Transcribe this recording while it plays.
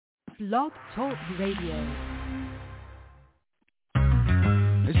Blog Talk Radio.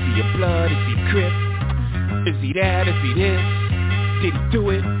 Is he a blood? Is he Crip? Is he that? Is he this? Did he do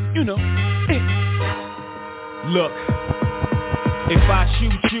it? You know. Look, if I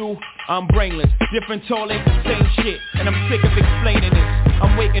shoot you, I'm brainless. Different toilet, same shit. And I'm sick of explaining this.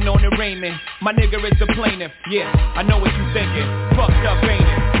 I'm waiting on the raiment. My nigga is the plaintiff. Yeah, I know what you thinking. Fucked up, ain't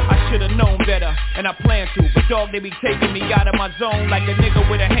it? I should've known better, and I plan to. But dog, they be taking me out of my zone like a nigga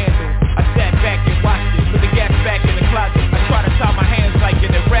with a handle. I sat back and watched it. Put the gas back in the closet. I try to tie my hands like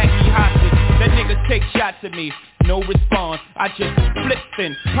an Iraqi hostage. That nigga take shots at me. No response, I just flipped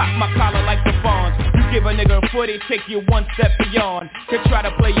and pop my collar like the fawns. You give a nigga a foot, it take you one step beyond. He'll try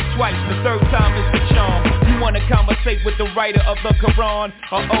to play you twice, the third time is the charm. You wanna conversate with the writer of the Quran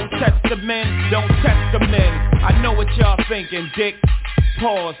or Old Testament, don't test the men. I know what y'all thinking, dick.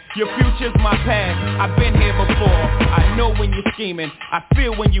 Pause, your future's my past. I've been here before. I know when you're scheming, I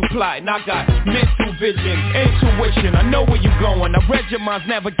feel when you plotting. I got mental vision, intuition. I know where you're going. I read your mind's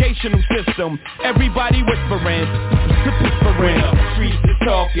navigational system. Everybody whispering, whispering. Streets is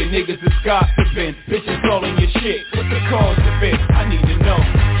talking, niggas is gossiping. Bitches calling your shit. What's the cause of it? I need to know.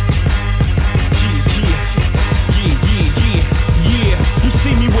 Yeah. You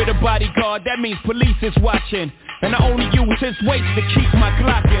see me with a bodyguard, that means police is watching. And I only use his weight to keep my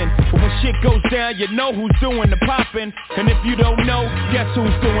clock in. But when shit goes down, you know who's doing the popping. And if you don't know, guess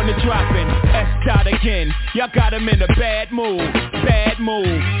who's doing the dropping? S. again, y'all got him in a bad mood. Bad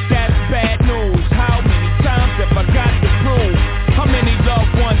mood, that's bad news. How many times have I got to prove? How many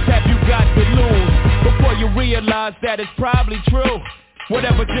loved ones have you got to lose before you realize that it's probably true?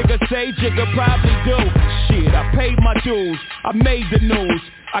 Whatever Jigga say, Jigga probably do. Shit, I paid my dues, I made the news.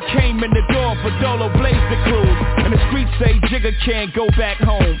 I came in the door for Dolo Blaze the Cruise. And the streets say Jigga can't go back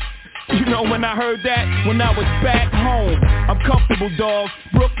home. You know when I heard that? When I was back home. I'm comfortable, dog.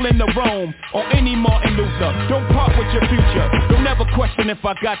 Brooklyn to Rome. Or any Martin Luther. Don't part with your future. Don't ever question if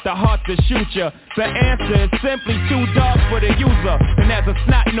I got the heart to shoot ya. The answer is simply too dark for the user. And as a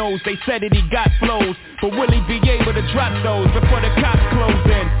snot nose, they said that he got flows. But will he be able to drop those before the cops close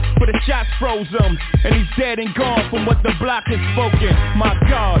in? But the shots froze him. And he's dead and gone from what the block has spoken. My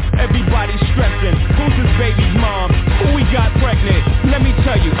God, everybody's stressing. Who's his baby's mom? Who he got pregnant? Let me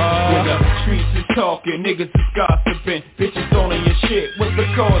tell you, when the streets is talking, niggas is gossiping. Bitches all in your shit, what's the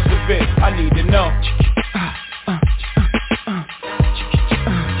cause of it? I need to know.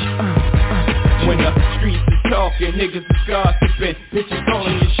 When the streets is talking, niggas is gossiping. Bitches all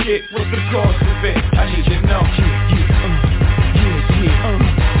in your shit, what's the cause of it? I need to know.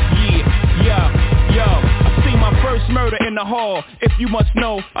 Yo, I seen my first murder in the hall. If you must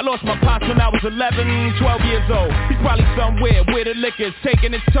know, I lost my pops when I was 11, 12 years old. He's probably somewhere where the liquor's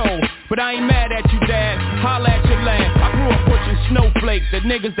taking its toll. But I ain't mad at you, Dad. Holla at your land. I grew up pushing snowflakes at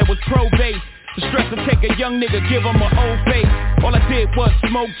niggas that was pro-base. The stress to take a young nigga, give him an old face. All I did was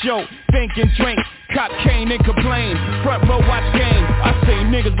smoke, joke, think and drink. Cop came and complained. Front row watch game. I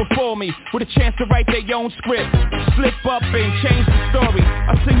seen niggas before me with a chance to write their own script. Slip up and change the story.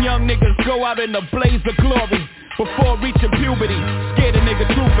 I seen young niggas go out in a blaze of glory. Before reaching puberty, scared a nigga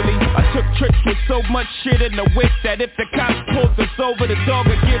truthfully. I took trips with so much shit in the whip that if the cops pulled us over, the dog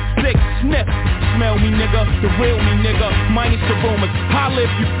would get sick. Sniff, smell me nigga, the real me nigga, minus the rumors. Holla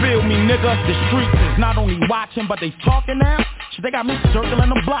if you feel me nigga. The streets is not only watching but they talking now. Shit, they got me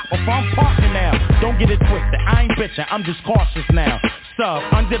circling the block before I'm parking now. Don't get it twisted, I ain't bitching, I'm just cautious now. Sub,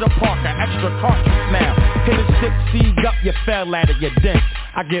 under the parker, extra cartridge now. Hit a 6C up, you fell at it, you dent.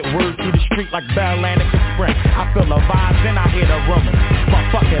 I get word through the street like Bell and Sprint. I feel the vibes and I hear the rumors. But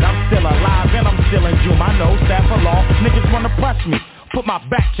fuck it, I'm still alive and I'm still in June. I know staff of law, niggas wanna press me. Put my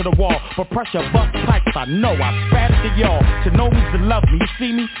back to the wall, but pressure bust pipes. I know I spat it to y'all. To know me's to love me. You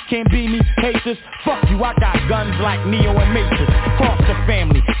see me, can't be me, hate this. Fuck you, I got guns like Neo and Matrix. Cross the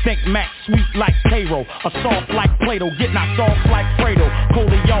family, think Max sweet like Cairo. A soft like Plato, get knocked off like Fredo.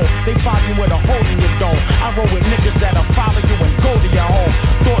 Coleon, they find you with a hole in your dome. I roll with niggas that'll follow you and go to your home.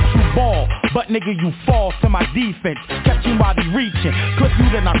 Thought you ball, but nigga you fall to my defense. Catch you while they reaching. Clip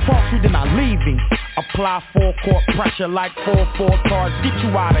you, then I cross you, then I leave him. Apply full court pressure like 4-4 cards. Get you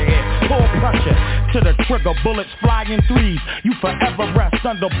out of here. Pull pressure to the trigger. Bullets fly in threes. You forever rest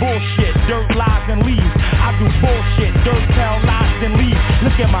under bullshit. Dirt, lies, and leaves. I do bullshit. Dirt, tell, lies, and leaves.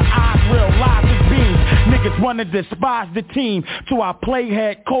 Look at my eyes, real lies as beams. Niggas wanna despise the team. So I play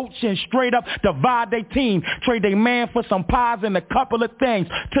head coach and straight up divide they team. Trade they man for some pies and a couple of things.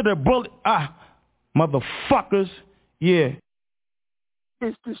 To the bullet. Motherfuckers. Yeah.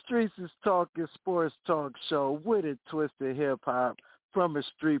 It's the Streets is Talking Sports Talk Show with a twist of hip-hop from a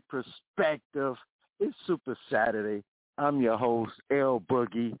street perspective. It's Super Saturday. I'm your host, L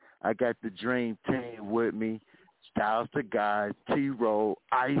Boogie. I got the Dream Team with me. Styles the Guy, T-Roll,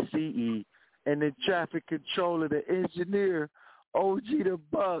 ICE, and the traffic controller, the engineer, OG the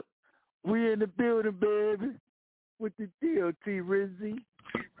Buck. We in the building, baby, with the DOT Rizzy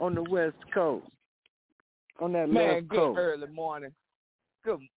on the West Coast, on that left coast. Good early morning.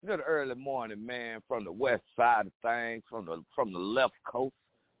 Good early morning, man, from the west side of things, from the left coast.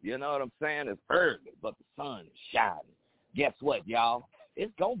 You know what I'm saying? It's early, but the sun is shining. Guess what, y'all?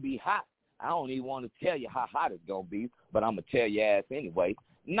 It's going to be hot. I don't even want to tell you how hot it's going to be, but I'm going to tell your ass anyway.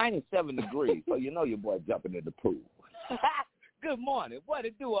 97 degrees, so you know your boy jumping in the pool. Good morning. What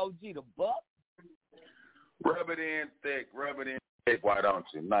it do, OG the Buck? Rub it in thick, why don't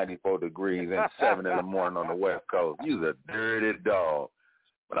you? 94 degrees and 7 in the morning on the West Coast. You's a dirty dog.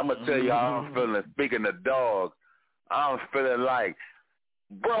 But I'm going to tell you how I'm feeling. Speaking of dogs, I'm feeling like,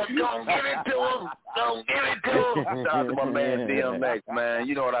 bro, don't give it to him. Don't give it to him. Shout out to my man DMX, man.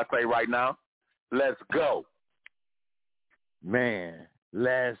 You know what I say right now? Let's go. Man,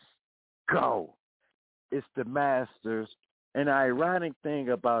 let's go. It's the Masters. And the ironic thing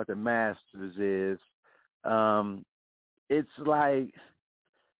about the Masters is it's like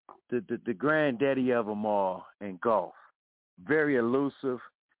the granddaddy of them all in golf. Very elusive.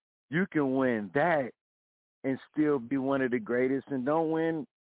 You can win that and still be one of the greatest and don't win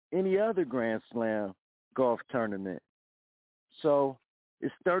any other Grand Slam golf tournament. So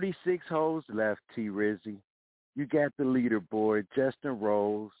it's 36 holes left, T. Rizzy. You got the leaderboard, Justin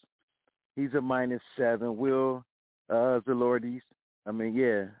Rose. He's a -7. Will Zelartes,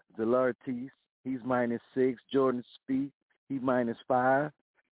 he's -6. Jordan Spieth, he's -5.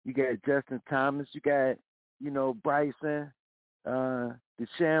 You got Justin Thomas. You got, Bryson,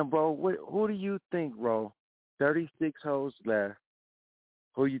 DeChambeau. Who do you think, Ro? 36 holes left.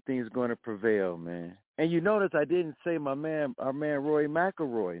 Who you think is going to prevail, man? And you notice I didn't say our man Rory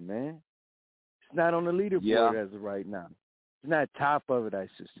McIlroy, man. It's not on the leaderboard as of right now. It's not top of it, I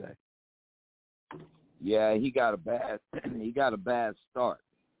should say. Yeah, he got a bad start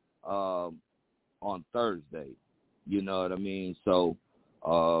on Thursday. You know what I mean? So,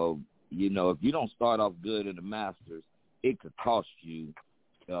 if you don't start off good in the Masters, it could cost you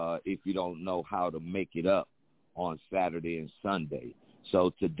if you don't know how to make it up on Saturday and Sunday.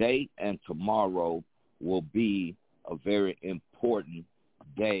 So today and tomorrow will be a very important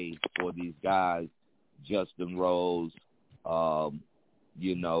day for these guys, Justin Rose, Jordan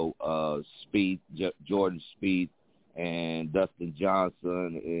Spieth, and Dustin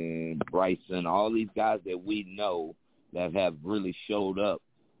Johnson and Bryson, all these guys that we know that have really showed up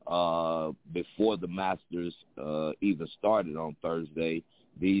before the Masters even started on Thursday.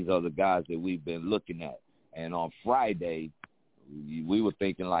 These are the guys that we've been looking at. And on Friday, we were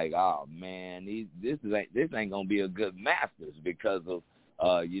thinking like, oh man, this ain't gonna be a good Masters because of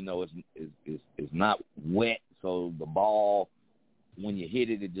it's not wet, so the ball, when you hit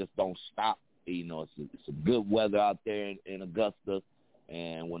it, it just don't stop. It's a good weather out there in Augusta,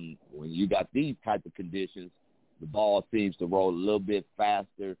 and when you got these type of conditions, the ball seems to roll a little bit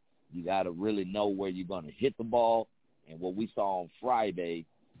faster. You got to really know where you're going to hit the ball, and what we saw on Friday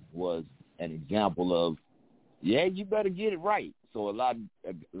was an example of, you better get it right. So a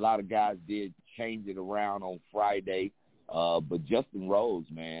lot of guys did change it around on Friday, but Justin Rose,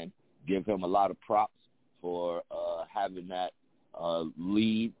 man, give him a lot of props for having that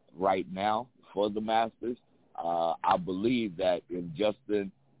lead right now for the Masters. I believe that if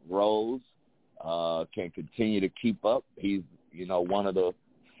Justin Rose can continue to keep up, he's one of the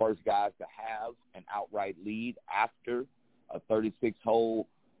first guys to have an outright lead after a 36-hole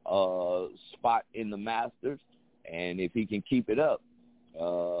spot in the Masters. And if he can keep it up,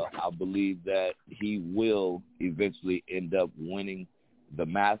 I believe that he will eventually end up winning the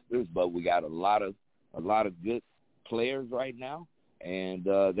Masters. But we got a lot of good players right now, and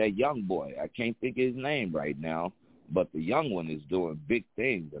that young boy, I can't think of his name right now, but the young one is doing big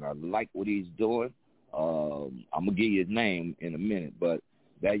things, and I like what he's doing. I'm gonna give you his name in a minute, but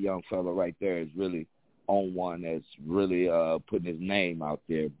that young fella right there is really on one that's really putting his name out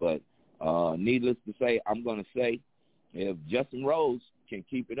there. But needless to say, I'm going to say if Justin Rose can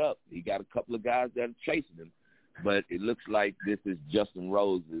keep it up, he got a couple of guys that are chasing him, but it looks like this is Justin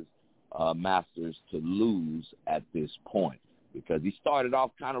Rose's Masters to lose at this point, because he started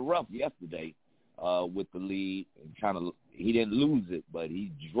off kind of rough yesterday with the lead, and he didn't lose it, but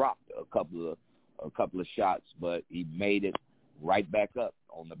he dropped a couple of shots, but he made it right back up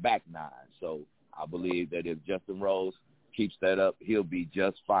on the back nine. So I believe that if Justin Rose keeps that up, he'll be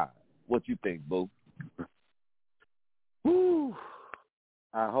just fine. What you think, Boo? Whew.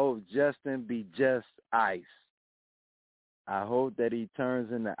 I hope Justin be just ice. I hope that he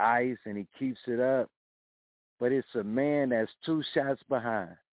turns into ice and he keeps it up. But it's a man that's 2 shots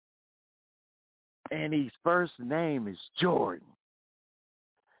behind. And his first name is Jordan.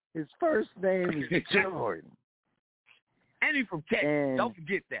 His first name is Jordan. And he's from Texas. And, don't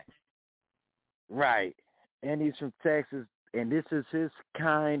forget that. Right. And he's from Texas. And this is his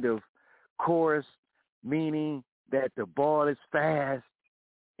kind of course, meaning that the ball is fast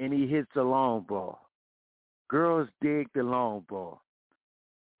and he hits a long ball. Girls dig the long ball.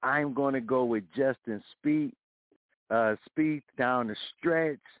 I'm going to go with Justin Speed down the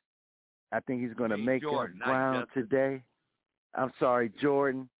stretch. I think he's going to make Jordan, up ground today. I'm sorry,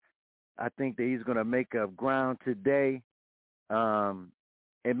 Jordan. I think that he's going to make up ground today and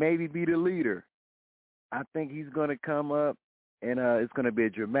maybe be the leader. I think he's going to come up, and it's going to be a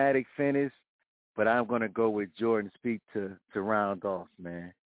dramatic finish, but I'm going to go with Jordan Speed to round off,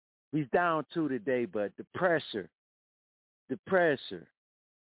 man. He's down 2 today, but the pressure,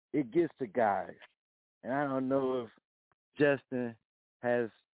 it gets the guys. And I don't know if Justin has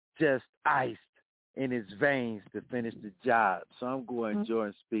just iced in his veins to finish the job. So I'm going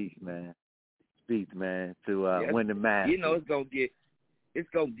Jordan Speed, man. To win the match. You know, it's gonna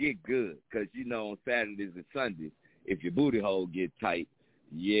get good because you know on Saturdays and Sundays, if your booty hole get tight,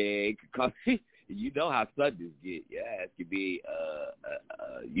 it could cause. You know how Sundays get. Yeah, it could be.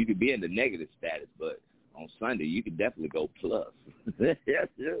 You could be in the negative status, but on Sunday you could definitely go plus. Yes.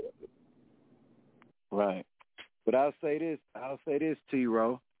 Right. But I'll say this,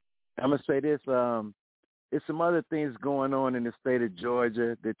 T-Row. I'm gonna say this. It's some other things going on in the state of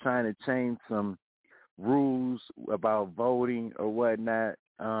Georgia. They're trying to change some rules about voting or whatnot.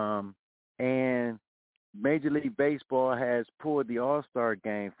 And Major League Baseball has pulled the All-Star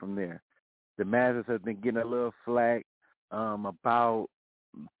game from there. The Masters have been getting a little flack about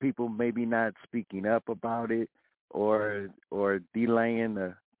people maybe not speaking up about it or delaying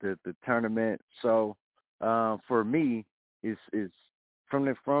the tournament. So for me, it's from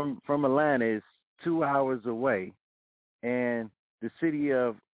Atlanta, it's 2 hours away, and the city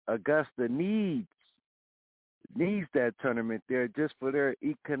of Augusta needs that tournament there just for their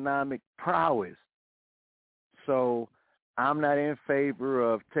economic prowess. So I'm not in favor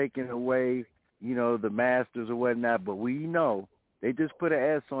of taking away, the Masters or whatnot, but we know they just put an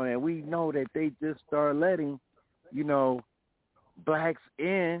S on it. We know that they just start letting, blacks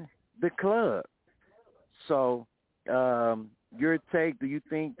in the club. So your take, do you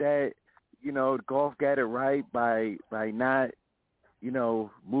think that, golf got it right by not,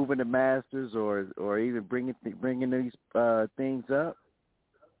 moving the Masters or even bringing these things up?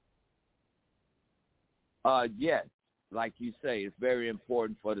 Yes. Like you say, it's very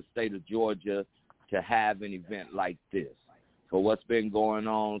important for the state of Georgia to have an event like this. For what's been going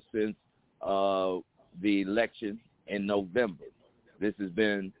on since the election in November, this has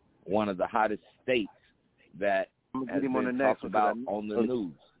been one of the hottest states that has been talked about on the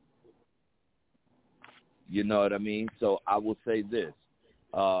news. You know what I mean? So I will say this.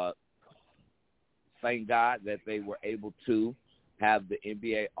 Thank God that they were able to have the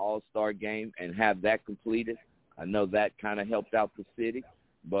NBA All-Star game and have that completed. I know that kind of helped out the city,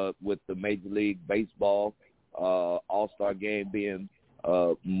 but with the Major League Baseball All-Star game being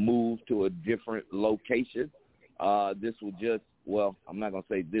moved to a different location, this will just, I'm not going to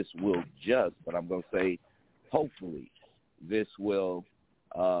say this will just, but I'm going to say hopefully this will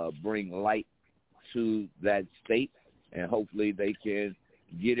bring light to that state, and hopefully they can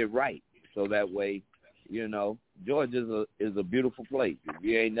get it right. So that way, Georgia is a beautiful place. If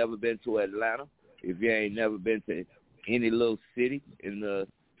you ain't never been to Atlanta, if you ain't never been to any little city in the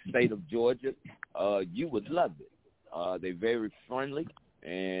state of Georgia, you would love it. They're very friendly,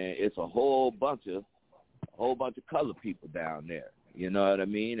 and it's a whole bunch of colored people down there. You know what I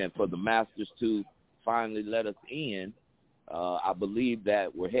mean? And for the Masters to finally let us in, I believe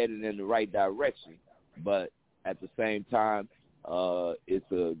that we're heading in the right direction. But at the same time,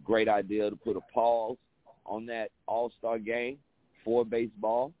 it's a great idea to put a pause on that All-Star game for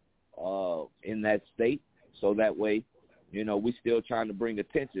baseball in that state, so that way, we're still trying to bring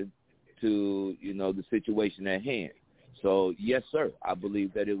attention to, the situation at hand. So, yes, sir, I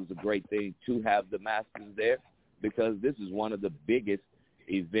believe that it was a great thing to have the Masters there because this is one of the biggest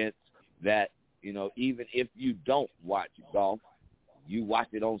events that, even if you don't watch golf, you watch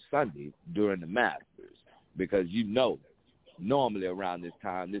it on Sunday during the Masters because normally around this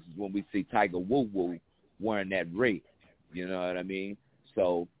time, this is when we see Tiger Woo-Woo wearing that ring. You know what I mean?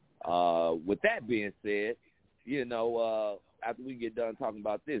 So with that being said, after we get done talking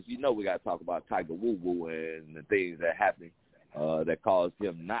about this, we got to talk about Tiger Woo-Woo and the things that happened that caused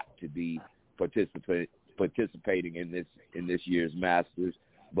him not to be participating participating in this year's Masters.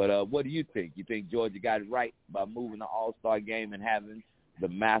 But what do you think? You think Georgia got it right by moving the All-Star game and having the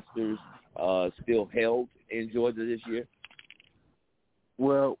Masters still held in Georgia this year?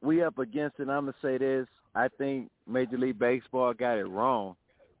 Well, we up against it. I'm going to say this. I think Major League Baseball got it wrong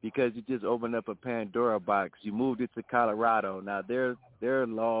because you just opened up a Pandora box. You moved it to Colorado. Now, their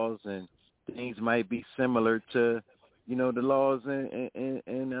laws and things might be similar to, the laws in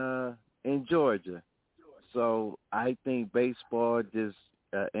Georgia. So I think baseball just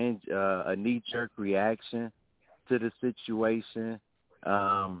a knee-jerk reaction to the situation.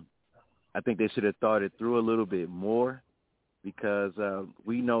 I think they should have thought it through a little bit more because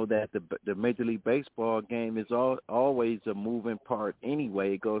we know that the Major League Baseball game is always a moving part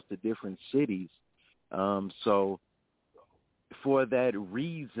anyway. It goes to different cities. So for that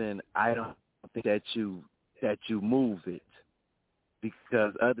reason, I don't think that you move it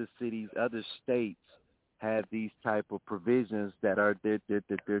because other cities, other states have these type of provisions that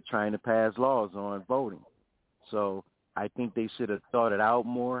they're trying to pass laws on voting. So I think they should have thought it out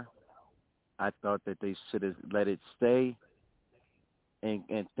more. I thought that they should have let it stay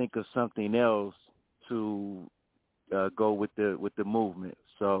and think of something else to go with the movement.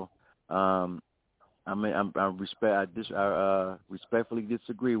 So I respectfully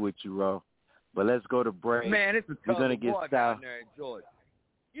disagree with you, Ro. But let's go to break. Man, it's a tough war down there in Georgia.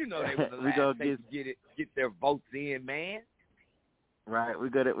 You know they were the last state to get their votes in, man. Right, we're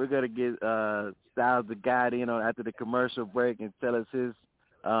gonna get Styles the guide in on after the commercial break and tell us his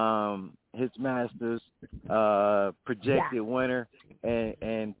Masters projected winner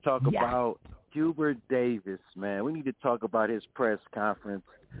and talk about Hubert Davis, man. We need to talk about his press conference.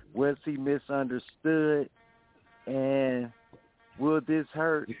 Was he misunderstood? And will this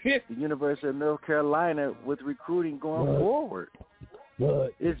hurt the University of North Carolina with recruiting going forward?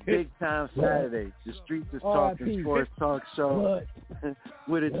 It's Big Time Saturday. The Streets is Talking Sports Talk Show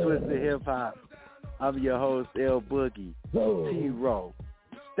with a twist of hip-hop. I'm your host, L Boogie, T-Row,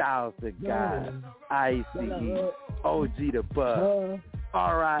 Styles the Guy, ICE, OG the Bug,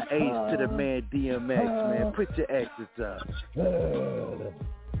 RIH to the man DMX, man. Put your X's up.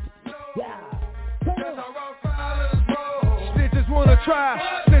 Snitches wanna try,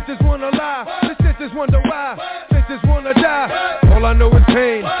 snitches wanna lie, the snitches wonder why, snitches wanna die. All I know is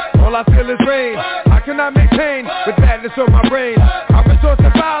pain, all I feel is rain. I cannot maintain with badness on my brain. I resort to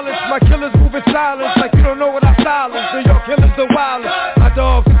violence, my killers move in silence like you don't know what I silence. And your killers are wildin', my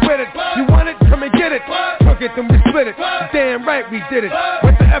dogs is with it. You want it? Come and get it. Took it, then we split it. Damn right we did it.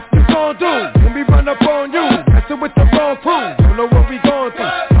 What the F you gon' do when we run up on you? Messing with the wrong crew, don't know what we going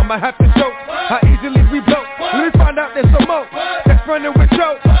through. I'ma have to show how easily we blow. Let me find out there's some more that's running with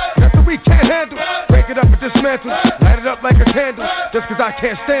Joe. Nothing we can't handle. Break it up and dismantle. Light it up like a candle. Just cause I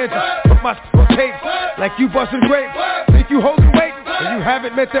can't stand you. Put my on tapes like you busting grapes. Think you holding weight and you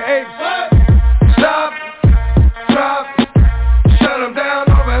haven't met the apes. Stop, drop, shut them down,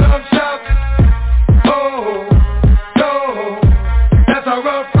 open up shop. Oh, no, that's how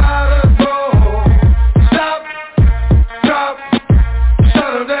rough riders roll. Stop, drop,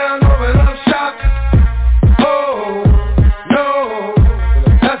 shut them down, open up shop. Oh, no,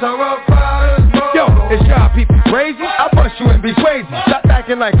 that's how rough riders roll. Yo, it's y'all people crazy? I bust you and be crazy. Stop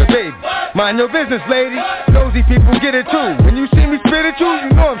acting like a baby. Mind your business, lady. Nosy people get it too. When you see me spit at you, you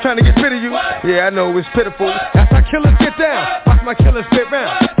know I'm trying to get rid of you. Yeah, I know it's pitiful. That's how killers get down. Watch my killers spit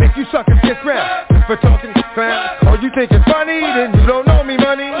round. Make you suckers get round. Just for talking clown. Oh, you think it's funny? Then you don't know me,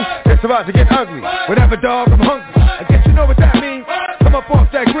 money. It's about to get ugly. Whatever, dog, I'm hungry. I guess you know what that means. Come up off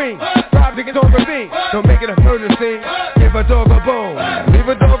that green. Drive niggas on ravine. Don't make it a murder scene. Give a dog a bone. Leave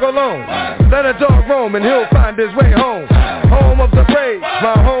a dog alone. Let a dog roam and he'll find his way home. Home of the brave.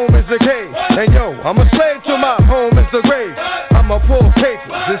 My home is the cave. And yo, I'm a slave to my home is the grave. I'm a pull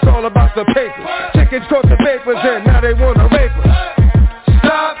papers, it's all about the papers. Chickens caught the papers and now they wanna rape us.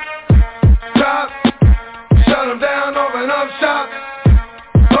 Stop, drop, shut them down, open up shop.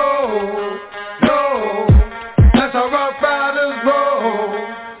 Oh, no, that's how rough riders roll.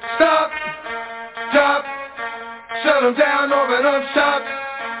 Stop, drop, shut them down, open up shop.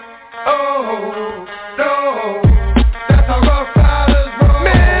 Oh, no, that's how rough riders roll.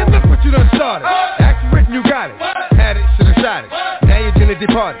 Man, look what you done started. Act written, you got it. Had it, should've shot it. Now you're gonna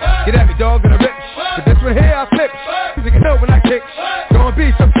depart. Get at me, dog, gonna rip. But this one here I flip. Cause you can know when I kick. Gonna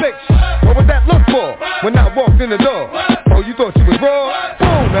be some flicks. What was that look for? When I walked in the door. Oh, you thought you was raw?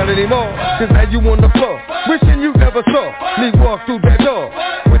 Oh, not anymore. Cause now you on the floor. Wishing you never saw me walk through that door.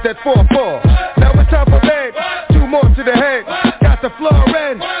 With that 4-4. Now it's time for bed. 2 more to the head. Got the floor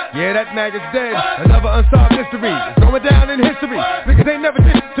in. Yeah, that maggot's dead. Another unsolved mystery. It's going down in history. Niggas ain't never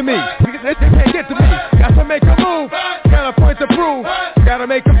did it to me. Niggas they can't get to me. Got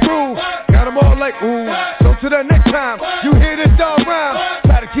groove. Got them all like, ooh. So till the next time you hear this dog rhyme,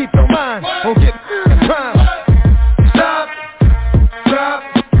 try to keep your mind on getting crime. Stop, drop,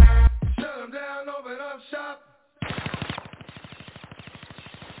 shut them down, open up shop.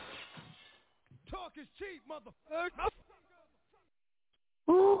 Talk is cheap, motherfucker.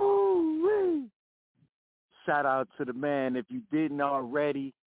 Ooh-wee. Shout out to the man. If you didn't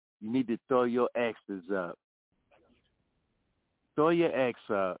already, you need to throw your X's up. Throw your X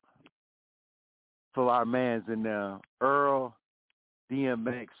up for our mans in there. Earl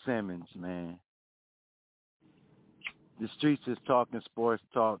DMX Simmons, man. The Streets is Talking Sports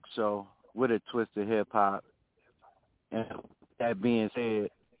Talk Show with a twist of hip-hop. And that being said,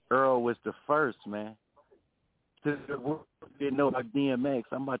 Earl was the first, man. To the world didn't know about DMX,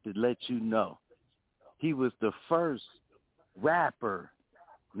 I'm about to let you know. He was the first rapper,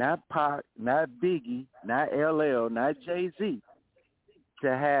 not Pac, not Biggie, not LL, not Jay-Z,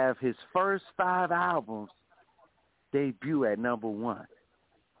 to have his first 5 albums debut at number 1.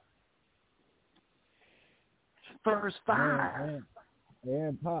 First 5.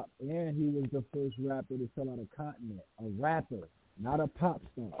 And Pop, and he was the first rapper to sell out a continent. A rapper, not a pop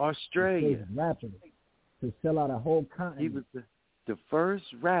star. Australia. The first rapper to sell out a whole continent. He was the first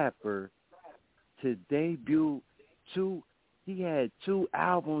rapper to debut he had 2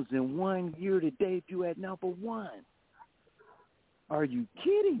 albums in 1 year to debut at number 1. Are you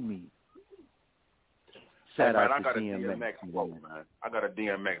kidding me? Shout out I to got DMX. a DMX quote, man. I got a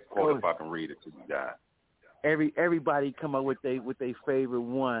DMX quote if I can read it to you guys. Everybody come up with their favorite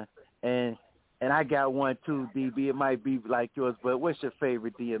one, and I got one too, DB. It might be like yours, but what's your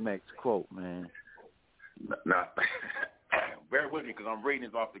favorite DMX quote, man? Now, bear with me because I'm reading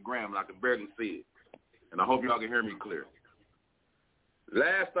this off the gram and I can barely see it, and I hope y'all can hear me clear.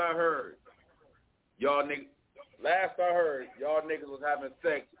 Last I heard, y'all niggas was having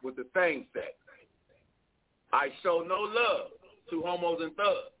sex with the same sex. I show no love to homos and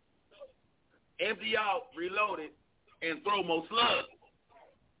thugs. Empty out, reload it, and throw more slugs.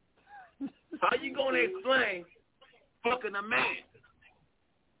 How you gonna explain fucking a man?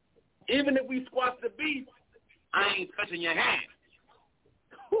 Even if we squash the beef, I ain't touching your hand.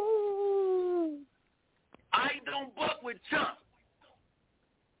 I don't buck with chumps.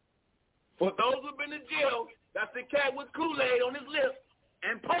 For those who've been to jail, that's the cat with Kool-Aid on his lips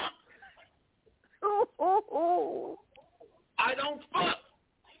and pump. I don't fuck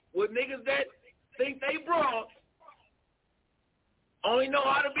with niggas that think they broad, only know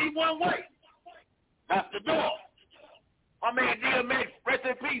how to be one way. That's the dog. My man DMX, rest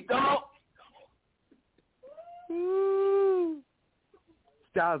in peace, dog.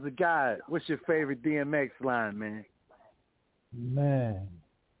 Styles of God, what's your favorite DMX line, man? Man,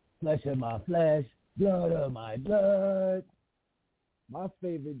 flesh of my flesh, blood of my blood. My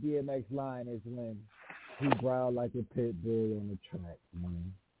favorite DMX line is when he growled like a pit bull on the track,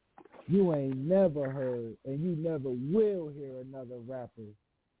 man. You ain't never heard, and you never will hear another rapper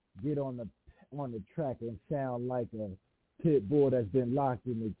get on the track and sound like a pit bull that's been locked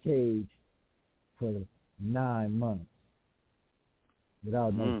in the cage for 9 months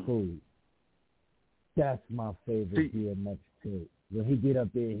without no food. That's my favorite DMX quote. When he get up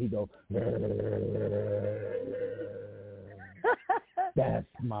there and he go, that's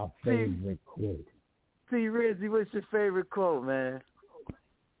my favorite quote. See, Rizzy, what's your favorite quote, man?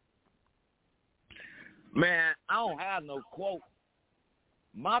 Man, I don't have no quote.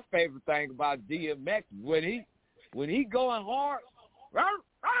 My favorite thing about DMX, when he going hard,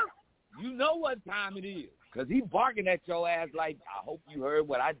 you know what time it is, because he barking at your ass like, I hope you heard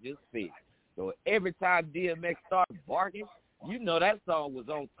what I just said. So every time DMX started barking, you know that song was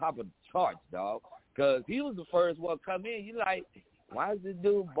on top of the charts, dog, because he was the first one to come in. You like, why is this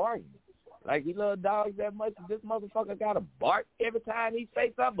dude barking? Like, he love dogs that much, this motherfucker got to bark every time he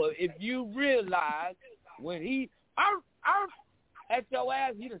say something. But if you realize when he at your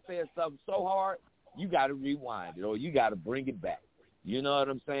ass, he done said something so hard, you got to rewind it or you got to bring it back. You know what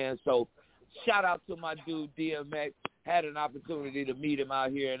I'm saying? So shout out to my dude DMX. Had an opportunity to meet him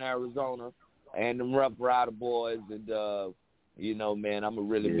out here in Arizona and them Rough Rider boys. And, you know, man, I'm going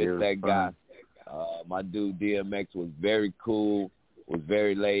to really miss that guy. My dude DMX was very cool, was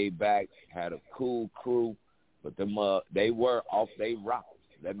very laid back, had a cool crew. But them, they were off they rock,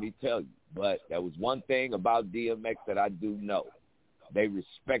 let me tell you. But there was one thing about DMX that I do know. They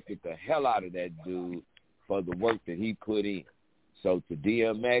respected the hell out of that dude for the work that he put in. So to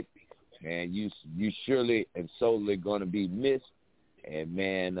DMX, man, you surely and solely going to be missed. And,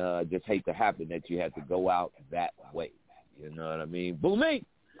 man, just hate to happen that you had to go out that way. You know what I mean? Boomie,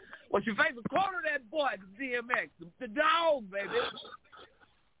 what's your favorite quote of that boy, the DMX? The dog, baby.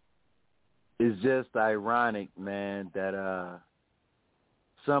 it's just ironic, man, that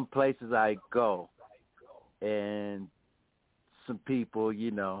some places I go and some people,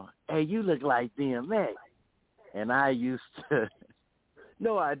 you know, hey, you look like DMX. And I used to,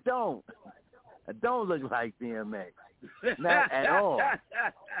 no, I don't. I don't look like DMX. Not at all.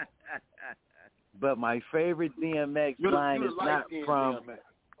 But my favorite DMX line is not from,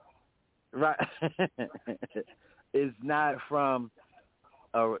 right, it's not from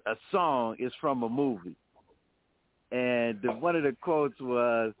a song, it's from a movie. And one of the quotes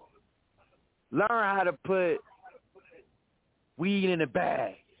was, learn how to put weed in a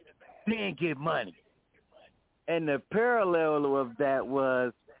bag, then get money. And the parallel of that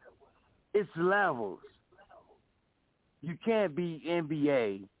was, it's levels. You can't be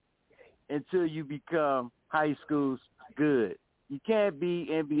NBA until you become high school good. You can't be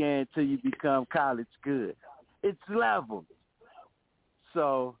NBA until you become college good. It's levels.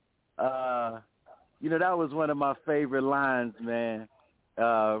 So, you know, that was one of my favorite lines, man,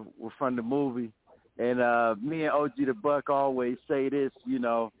 from the movie. And me and OG the Buck always say this, you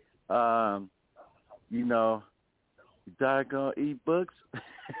know, you dog gonna eat books?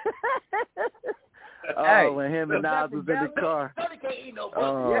 Hey, when him and Nas was in the car.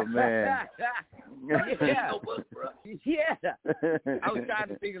 Oh, man. Yeah. Yeah. I was trying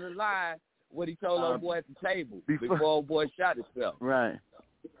to think of the line what he told old boy at the table before old boy shot himself. Right.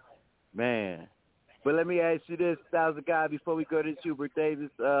 Man. But let me ask you this, Thousand Guy, before we go to Hubert Davis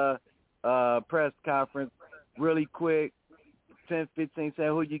press conference, really quick, 10, 15 seconds,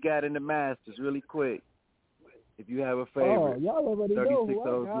 who you got in the Masters, really quick, if you have a favorite. Oh, y'all already know who I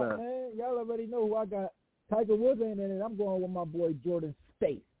got, left. man. Y'all already know who I got. Tiger Woods ain't in it. I'm going with my boy Jordan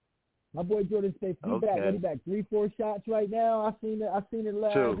Spieth. My boy Jordan Spieth, he back 3-4 shots right now. I seen it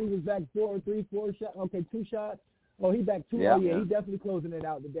last. Two. He was back 3-4 shots. Okay, 2 shots. Oh, he back 2. Yeah. Oh, yeah, he definitely closing it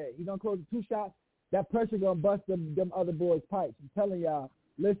out today. He gonna close 2 shots. That pressure gonna bust them other boys' pipes. I'm telling y'all.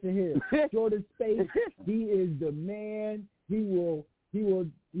 Listen here, Jordan Spieth, he is the man. He will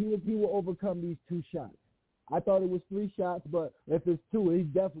overcome these 2 shots. I thought it was 3 shots, but if it's 2, he's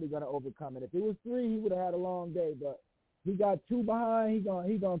definitely gonna overcome it. If it was 3, he would have had a long day. But he got 2 behind.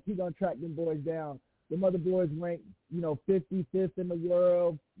 He gonna track them boys down. Them other boys ranked, 55th in the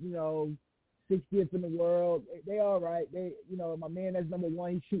world, 60th in the world. They all right. They, my man that's number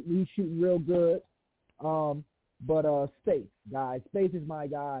 1. He's shooting real good. But Spieth, guys, Spieth is my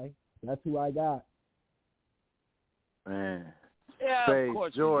guy. That's who I got. Man, Yeah, Spieth, of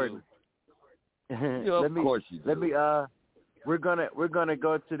course Jordan. Of course you do. Let me. We're gonna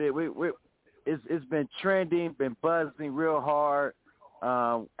go to the. It's been trending, been buzzing real hard.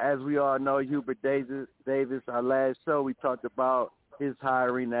 As we all know, Hubert Davis. Our last show, we talked about his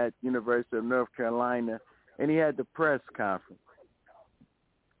hiring at University of North Carolina, and he had the press conference.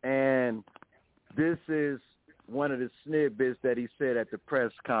 And this is one of the snippets that he said at the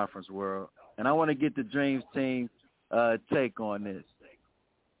press conference, world. And I want to get the Dreams team take on this.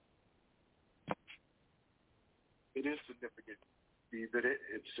 It is significant, Steve, that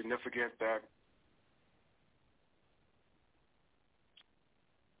it's significant that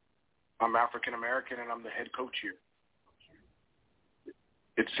I'm African American and I'm the head coach here.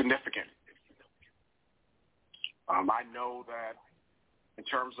 It's significant. I know that in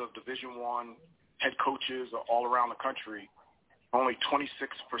terms of Division I head coaches all around the country, only 26%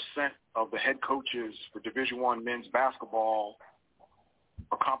 of the head coaches for Division I men's basketball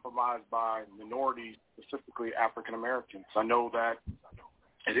are compromised by minorities, specifically African Americans. I know that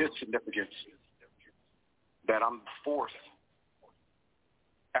it is significant that I'm the 4th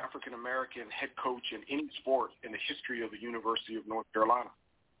African American head coach in any sport in the history of the University of North Carolina.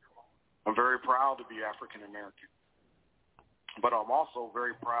 I'm very proud to be African American, but I'm also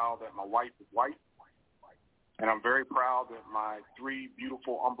very proud that my wife is white, and I'm very proud that my 3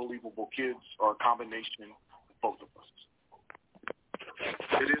 beautiful, unbelievable kids are a combination of both of us.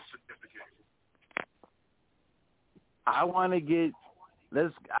 It is significant. I want to get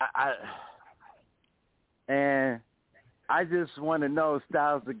and I just want to know,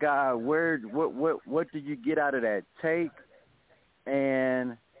 Styles the Guy, what do you get out of that take,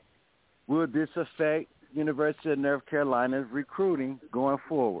 and will this affect University of North Carolina's recruiting going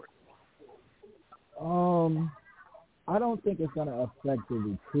forward? I don't think it's gonna affect the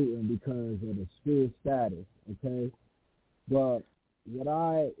recruiting because of the school status, okay? But what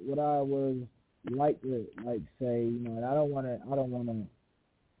I was like to say, and I don't wanna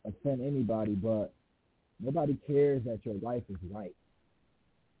offend anybody, but nobody cares that your wife is white.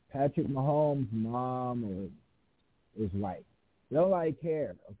 Patrick Mahomes' mom is white. Nobody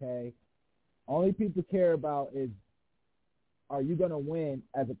cares, okay? Only people care about is, are you going to win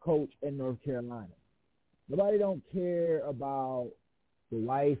as a coach in North Carolina? Nobody don't care about the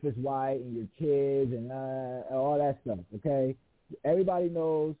wife is white and your kids and all that stuff, okay? Everybody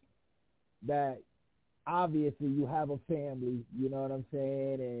knows that obviously you have a family, you know what I'm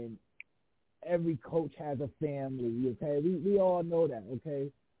saying, and every coach has a family, okay? We all know that,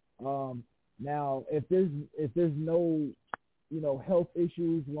 okay? Now, if there's no, health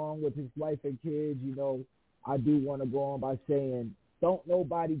issues wrong with his wife and kids, I do want to go on by saying, don't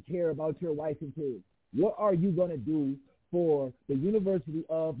nobody care about your wife and kids. What are you going to do for the University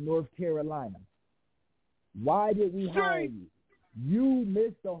of North Carolina? Why did we hire you? You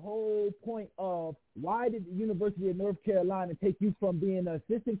missed the whole point of why did the University of North Carolina take you from being an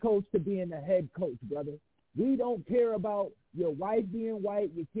assistant coach to being the head coach, brother? We don't care about your wife being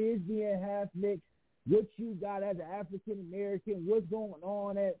white, your kids being half mixed, what you got as an African American, what's going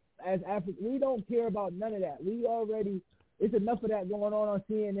on as African. We don't care about none of that. It's enough of that going on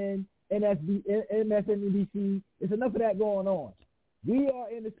CNN, MSNBC. It's enough of that going on. We are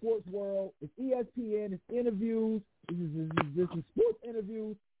in the sports world. It's ESPN. It's interviews. This is sports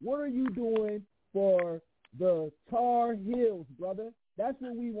interviews. What are you doing for the Tar Heels, brother? That's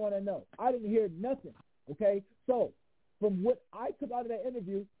what we want to know. I didn't hear nothing, okay? So from what I took out of that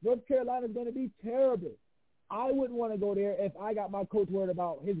interview, North Carolina is going to be terrible. I wouldn't want to go there if I got my coach worried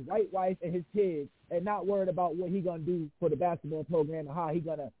about his white wife and his kids and not worried about what he's going to do for the basketball program and how he's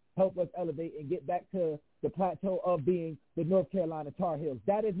going to help us elevate and get back to the plateau of being the North Carolina Tar Heels.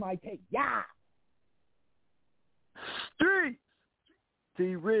 That is my take. Yeah. Street. T.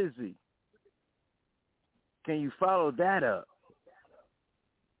 Rizzy. Can you follow that up?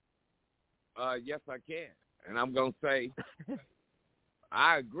 Yes, I can. And I'm going to say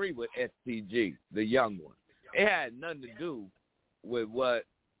I agree with STG, the young one. It had nothing to do with what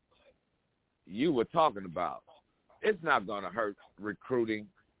you were talking about. It's not going to hurt recruiting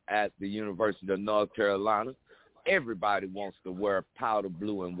at the University of North Carolina. Everybody wants to wear powder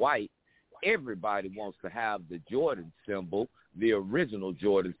blue and white. Everybody wants to have the Jordan symbol, the original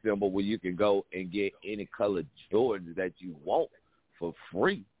Jordan symbol, where you can go and get any colored Jordans that you want for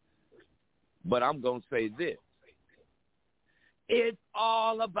free. But I'm going to say this. It's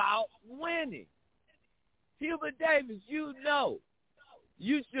all about winning. Hubert Davis, you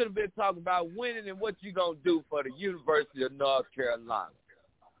should have been talking about winning and what you're going to do for the University of North Carolina.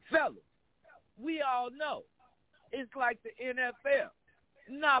 Fellas, we all know it's like the NFL.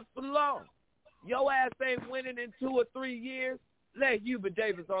 Not for long. Your ass ain't winning in 2 or 3 years. Let Hubert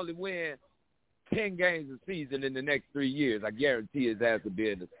Davis only win 10 games a season in the next 3 years. I guarantee his ass will be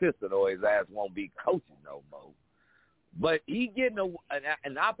an assistant or his ass won't be coaching no more. But he getting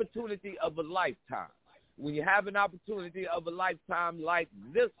an opportunity of a lifetime. When you have an opportunity of a lifetime like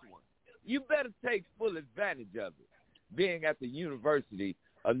this one, you better take full advantage of it, being at the University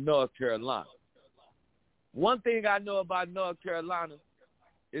of North Carolina. One thing I know about North Carolina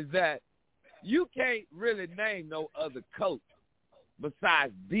is that you can't really name no other coach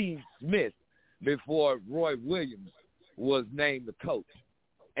besides Dean Smith before Roy Williams was named the coach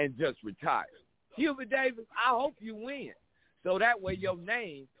and just retired. Hubert Davis, I hope you win, so that way your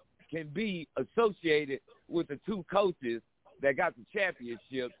name can be associated with the two coaches that got the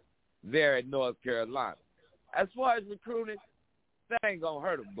championships there at North Carolina. As far as recruiting, that ain't going to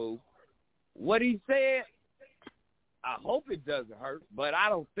hurt him, boo. What he said, I hope it doesn't hurt, but I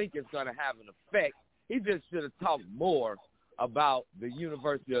don't think it's going to have an effect. He just should have talked more about the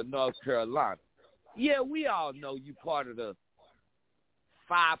University of North Carolina. Yeah, we all know you part of the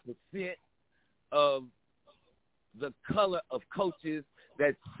 5% of the color of coaches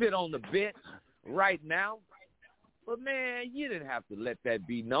that sit on the bench right now. But, man, you didn't have to let that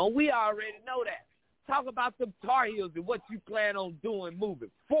be known. We already know that. Talk about them Tar Heels and what you plan on doing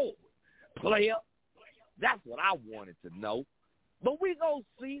moving forward, player. That's what I wanted to know. But we going to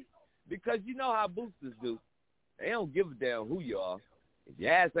see, because you know how boosters do. They don't give a damn who you are. If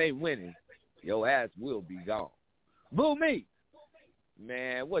your ass ain't winning, your ass will be gone. Boo me.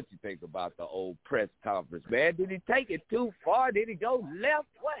 Man, what you think about the old press conference, man? Did he take it too far? Did he go left?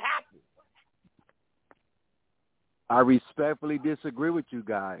 What happened? I respectfully disagree with you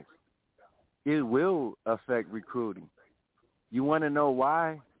guys. It will affect recruiting. You want to know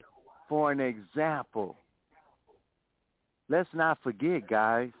why? For an example, let's not forget,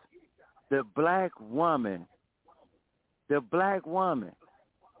 guys, the black woman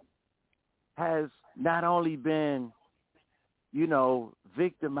has not only been,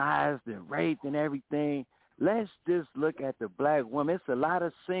 victimized and raped and everything. Let's just look at the black woman. It's a lot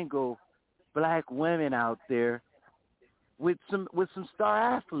of single black women out there with some star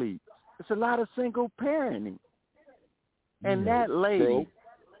athletes. It's a lot of single parenting. And that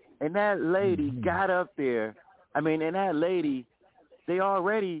lady got up there. I mean, and that lady, they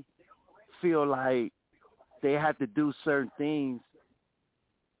already feel like they have to do certain things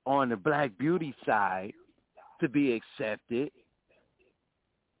on the Black beauty side to be accepted.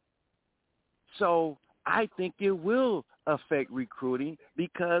 So I think it will affect recruiting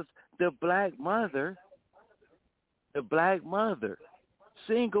because the black mother,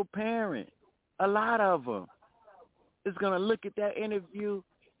 single parent, a lot of them is going to look at that interview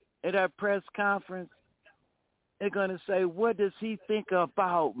at that press conference. They're going to say, what does he think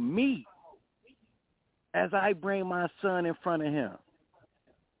about me as I bring my son in front of him?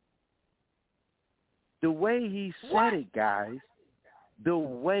 The way he said it, guys, the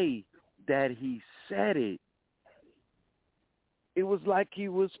way that he said it, it was like he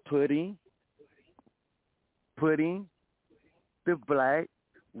was putting the black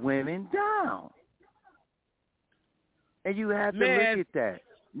women down. And you have to look at that.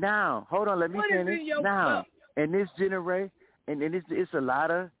 Now, hold on, let me finish. Now, in this generation, and it's a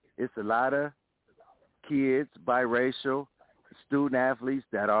lot of kids, biracial, student athletes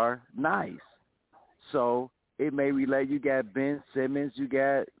that are nice. So it may relate. You got Ben Simmons, you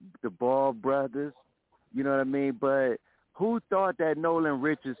got the Ball brothers, you know what I mean? But who thought that Nolan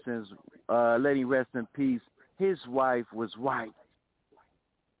Richardson's, let him rest in peace, his wife was white?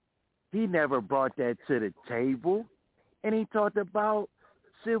 He never brought that to the table, and he talked about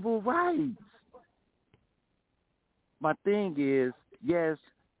civil rights. My thing is, yes,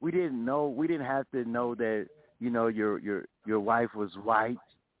 we didn't have to know that, you know, your wife was white,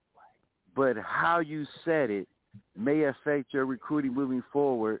 but how you said it may affect your recruiting moving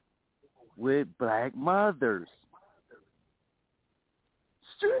forward with black mothers.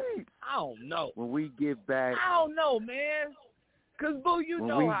 Street. I don't know. When we get back. I don't know, man. Because, Boo, you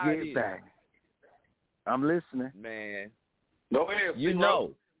know how it is. When we get back. I'm listening. Man. Go ahead. You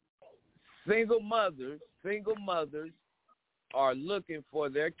know, single mothers are looking for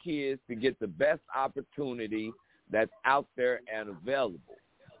their kids to get the best opportunity that's out there and available.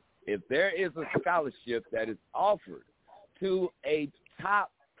 If there is a scholarship that is offered to a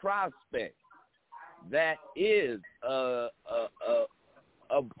top prospect that is a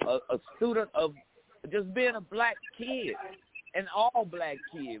student of just being a black kid, an all-black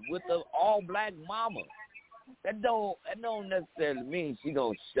kid with an all-black mama, that don't necessarily mean she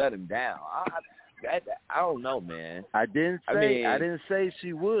gonna shut him down. I don't know, man. I didn't say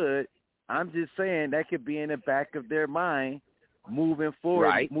she would. I'm just saying that could be in the back of their mind, moving forward,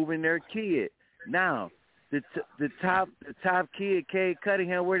 right. Moving their kid. Now, the top kid, Cade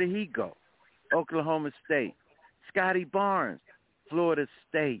Cunningham, where did he go? Oklahoma State. Scotty Barnes, Florida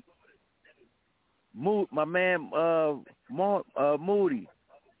State. My man Moody,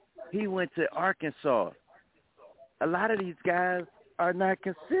 he went to Arkansas. A lot of these guys are not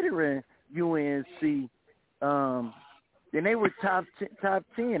considering UNC, and they were top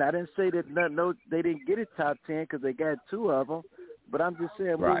 10. I didn't say that no, they didn't get a top 10 because they got two of them. But I'm just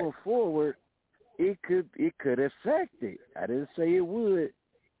saying, moving forward, it could affect it. I didn't say it would,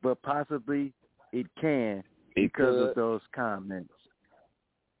 but possibly it can because of those comments.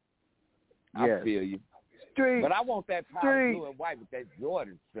 I feel you. Street. But I want that powder blue and white with that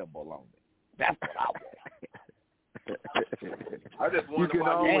Jordan symbol on it. That's what I want. I just wonder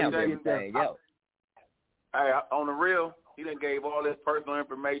why you would say, yo. Hey, on the real, he done gave all this personal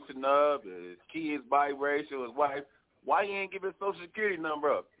information up, his kids biracial, his wife. Why he ain't give his social security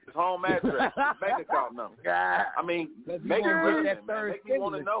number up, his home address, his bank account number? I mean, make it real, man. Make me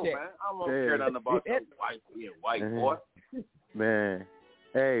want to know, man. I don't care nothing about that white boy. Man,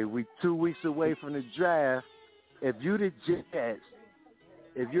 hey, we 2 weeks away from the draft. If you the Jets,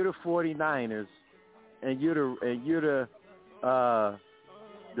 if you're the 49ers, and you're the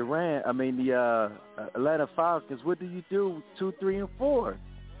Atlanta Falcons, what do you do 2, 3, and 4?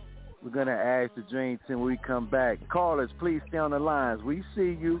 We're going to ask the Dream Team when we come back. Callers, please stay on the lines. We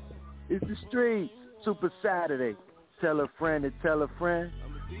see you. It's the Street. Super Saturday. Tell a friend to tell a friend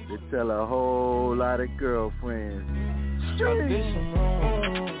to tell a whole lot of girlfriends. Street.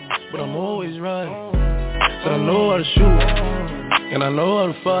 But I'm always right. But I know how to shoot. And I know how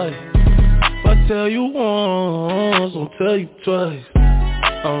to fight. If I tell you once, I'll tell you twice.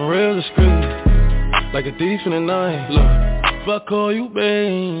 I'm real discreet, like a thief in the night. Look. If I call you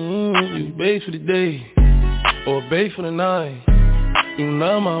babe, you babe for the day, or babe for the night. You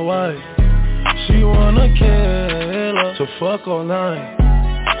not my wife. She wanna kill, so fuck all night.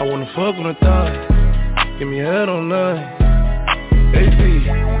 I wanna fuck on the thigh, give me head all night.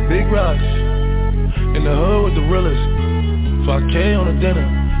 AP, big rocks, in the hood with the realest. 5K on the dinner,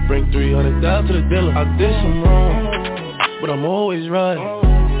 bring 300 down to the dealer. I did some wrong, but I'm always right.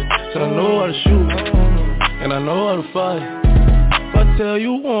 Said I know how to shoot, and I know how to fight. If I tell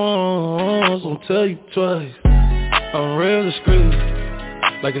you once, I'll tell you twice. I'm real discreet,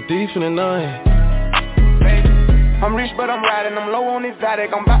 like a thief in the night. I'm rich but I'm riding, I'm low on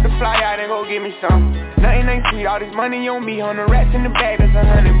exotic. I'm about to fly out and go get me some. Nothing ain't sweet, all this money on me. On the rats in the bag, that's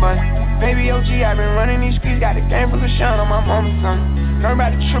 100 bucks. Baby OG, I been running these streets. Got a game full of shine on my mama's son. Learned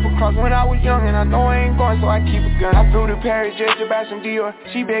about the triple cross when I was young, and I know I ain't going, so I keep a gun. I flew to Paris just to buy some Dior.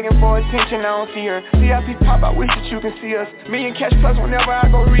 She begging for attention, I don't see her. CIP pop, I wish that you can see us. Million cash plus whenever I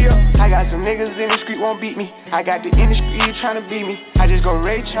go real. I got some niggas in the street won't beat me. I got the industry trying to beat me. I just go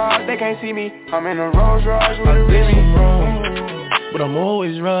Ray Charles, they can't see me. I'm in a Rolls Royce with a Remy. But I'm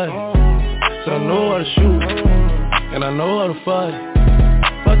always right. So I know how to shoot, and I know how to fight.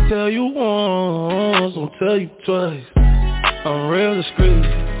 If I tell you once, I'll tell you twice. I'm real discreet,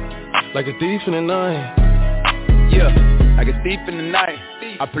 like a thief in the night. Yeah, like a thief in the night.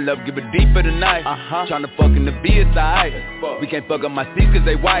 I pull up, give it deep for the night. Tryna fuck in the B, it's alright. We can't fuck up my seats cause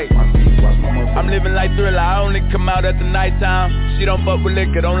they white. I'm living like Thriller, I only come out at the nighttime. She don't fuck with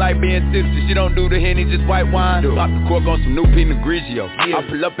liquor, don't like being tipsy. She don't do the Henny, just white wine. Pop the cork on some new Pinot Grigio. I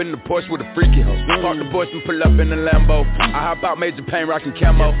pull up in the Porsche with a freaky hoe. Park the Porsche and pull up in the Lambo. I hop out Major Payne rockin'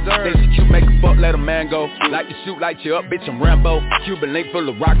 camo. Then she cute, make a fuck, let a man go. Like you shoot, light you up, bitch, I'm Rambo. Cuban link full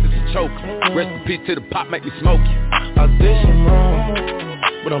of rocks, it's a choke. Rest in peace to the pop, make me smoke you. I did some wrong,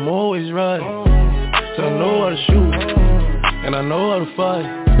 but I'm always right. So I know how to shoot, and I know how to fight.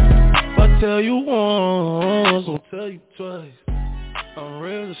 If I tell you once, I'll tell you twice. I'm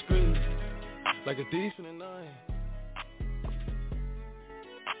real discreet, like a thief in the night.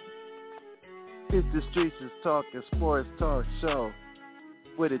 It's the Streets is Talking Sports Talk Show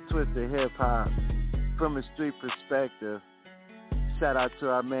with a twist of hip-hop from a street perspective. Shout out to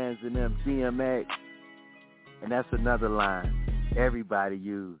our mans in them, DMX. And that's another line everybody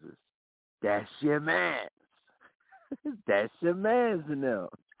uses. That's your man. That's your man's in them.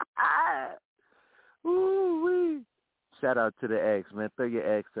 Ooh-wee. Shout out to the X, man. Throw your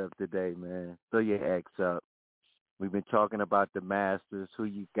X up today, man. Throw your X up. We've been talking about the Masters, who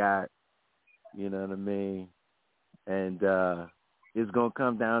you got, you know what I mean? And it's going to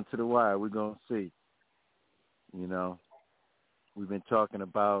come down to the wire. We're going to see. You know, we've been talking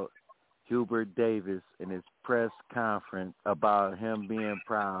about Hubert Davis in his press conference about him being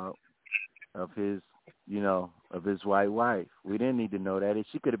proud of his, you know, of his white wife. We didn't need to know that.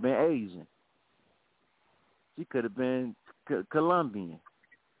 She could have been Asian. She could have been Colombian.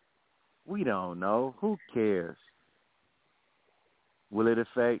 We don't know. Who cares? Will it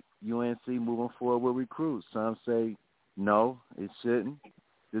affect UNC moving forward with recruits? Some say no, it shouldn't,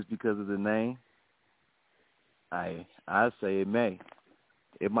 just because of the name. I say it may.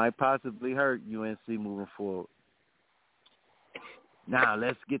 It might possibly hurt UNC moving forward. Now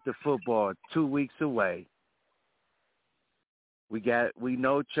let's get to football. 2 weeks away. We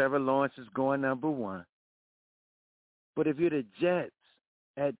know Trevor Lawrence is going number 1. But if you're the Jets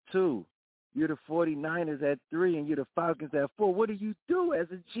at 2, you're the 49ers at 3, and you're the Falcons at 4, what do you do as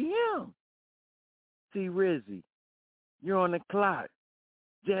a GM? T. Rizzy, you're on the clock.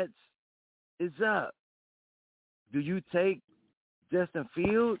 Jets is up. Do you take Justin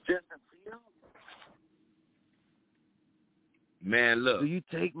Fields? Man, look. Do you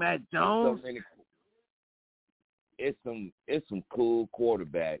take Matt Jones? It's some cool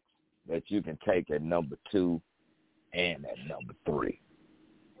quarterbacks that you can take at number 2 and at number 3.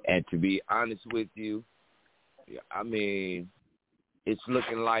 And to be honest with you, I mean, it's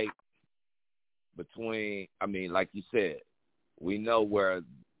looking like like you said, we know where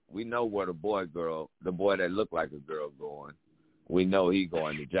the boy that looked like a girl going. We know he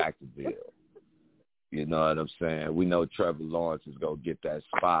going to Jacksonville. You know what I'm saying? We know Trevor Lawrence is going to get that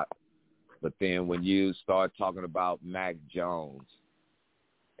spot. But then when you start talking about Mac Jones,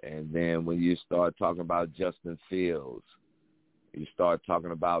 and then when you start talking about Justin Fields, you start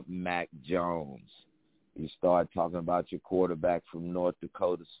talking about Mac Jones, you start talking about your quarterback from North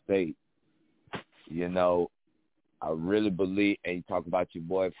Dakota State, you know, I really believe, and you talk about your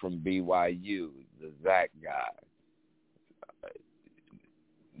boy from BYU, the Zach guy.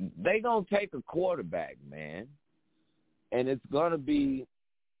 They going to take a quarterback, man. And it's going to be,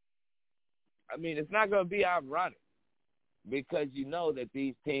 it's not going to be ironic because you know that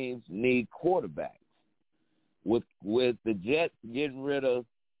these teams need quarterbacks. With the Jets getting rid of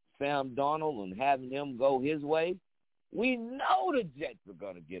Sam Darnold and having him go his way, we know the Jets are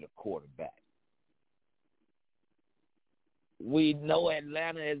going to get a quarterback. We know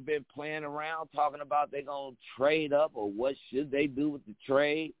Atlanta has been playing around talking about they're going to trade up or what should they do with the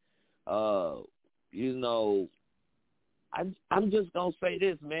trade. You know, I'm just gonna say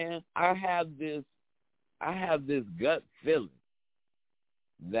this, man. I have this gut feeling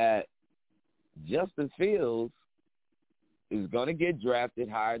that Justin Fields is gonna get drafted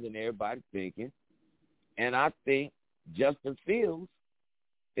higher than everybody's thinking, and I think Justin Fields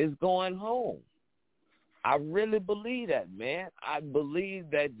is going home. I really believe that, man. I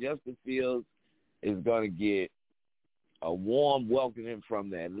believe that Justin Fields is going to get a warm welcoming from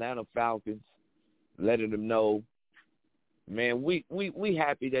the Atlanta Falcons, letting them know, man, we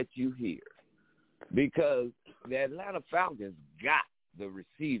happy that you're here. Because the Atlanta Falcons got the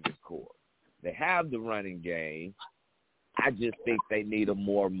receiving core. They have the running game. I just think they need a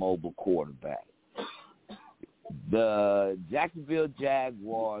more mobile quarterback. The Jacksonville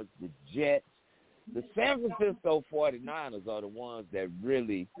Jaguars, the Jets, the San Francisco 49ers are the ones that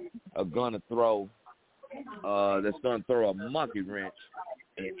really are going to throw a monkey wrench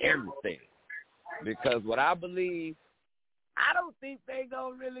in everything. Because what I believe, I don't think they're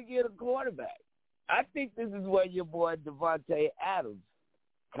going to really get a quarterback. I think this is where your boy Devontae Adams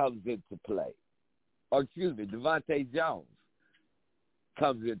comes into play. Or excuse me, Devontae Jones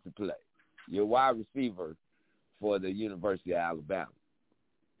comes into play. Your wide receiver for the University of Alabama.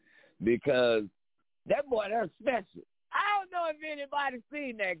 Because that boy, they're special. I don't know if anybody's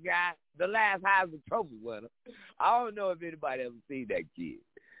seen that guy, the last Heisman Trophy winner. I don't know if anybody ever seen that kid.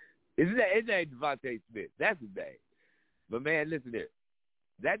 His name Devontae Smith. That's his name. But, man, listen here.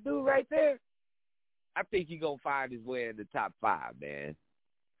 That dude right there, I think he's going to find his way in the top 5, man.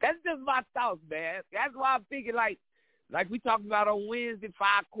 That's just my thoughts, man. That's why I'm thinking, like we talked about on Wednesday,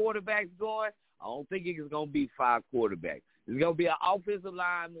 5 quarterbacks going. I don't think it's going to be 5 quarterbacks. It's going to be an offensive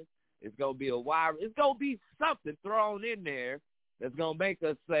lineman. It's going to be a wide. It's going to be something thrown in there that's going to make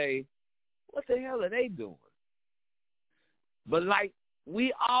us say, what the hell are they doing? But like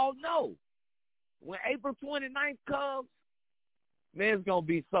we all know, when April 29th comes, man, it's going to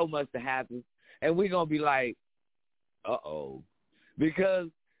be so much to happen. And we're going to be like, uh-oh. Because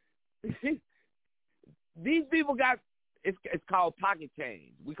these people got, it's called pocket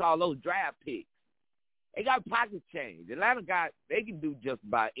change. We call those draft picks. They got pocket change. Atlanta they can do just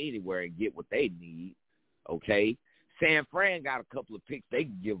about anywhere and get what they need, okay? San Fran got a couple of picks they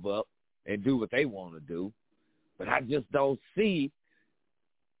can give up and do what they want to do. But I just don't see,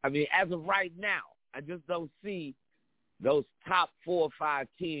 as of right now, I just don't see those top 4 or 5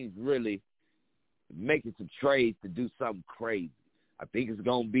 teams really making some trades to do something crazy. I think it's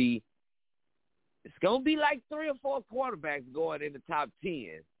going to be like 3 or 4 quarterbacks going in the top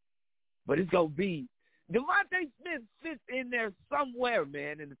 10. But it's going to be Devontae Smith sits in there somewhere,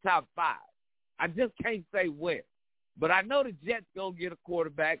 man, in the top 5. I just can't say where. But I know the Jets going to get a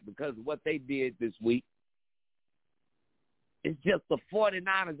quarterback because of what they did this week. It's just the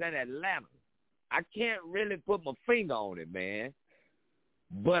 49ers and Atlanta. I can't really put my finger on it, man.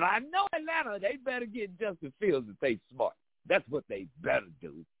 But I know Atlanta, they better get Justin Fields if they smart. That's what they better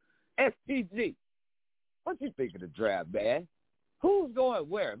do. STG, what you think of the draft, man? Who's going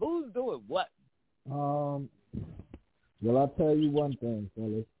where? Who's doing what? Well, I'll tell you one thing,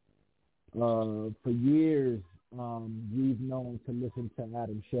 fellas. For years, we've known to listen to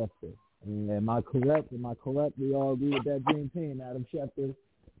Adam Schefter. And am I correct? We all agree with that dream team, Adam Schefter.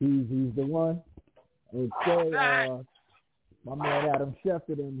 He's the one. Okay, my man Adam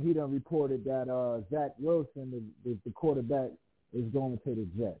Schefter, he done reported that Zach Wilson, the quarterback, is going to the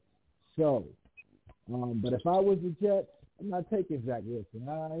Jets. So, but if I was the Jets, I'm not taking Zach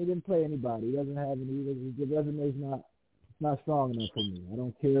Wilson. He didn't play anybody. He doesn't have any. The resume's not strong enough for me. I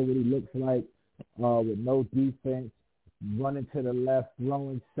don't care what he looks like with no defense, running to the left,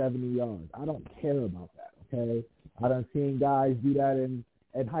 throwing 70 yards. I don't care about that, okay? I done seen guys do that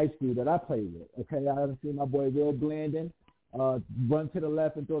in high school that I played with, okay? I done seen my boy Will Blandon run to the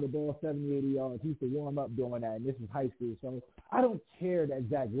left and throw the ball 70, 80 yards. He used to warm up doing that, and this is high school. So I don't care that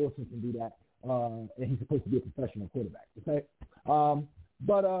Zach Wilson can do that. And he's supposed to be a professional quarterback, okay?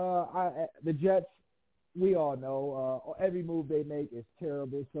 But the Jets, we all know every move they make is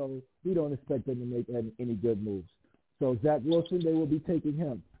terrible, so we don't expect them to make any good moves. So Zach Wilson, they will be taking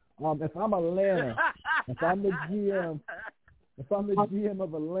him. If I'm Atlanta, if I'm the GM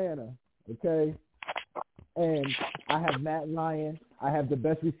of Atlanta, okay, and I have Matt Ryan, I have the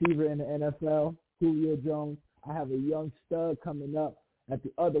best receiver in the NFL, Julio Jones, I have a young stud coming up at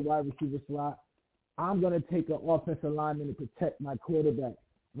the other wide receiver slot, I'm going to take an offensive lineman to protect my quarterback.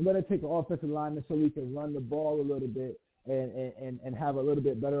 I'm going to take an offensive lineman so we can run the ball a little bit and have a little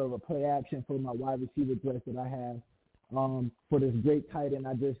bit better of a play action for my wide receiver threats that I have. For this great tight end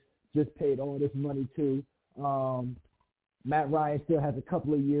I just paid all this money to. Matt Ryan still has a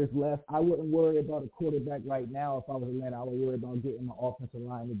couple of years left. I wouldn't worry about a quarterback right now if I was Atlanta. I would worry about getting the offensive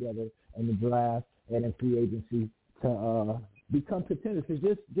line together in the draft and in free agency to become contenders.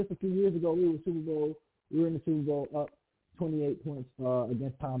 Because just a few years ago, we were in the Super Bowl up 28 points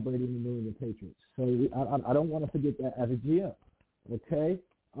against Tom Brady and the New England Patriots. So I don't want to forget that as a GM. Okay.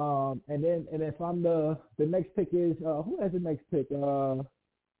 And if I'm the next pick is who has the next pick? Who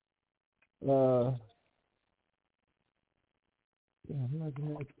has the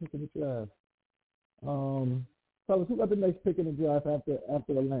next pick in the draft? So who got the next pick in the draft after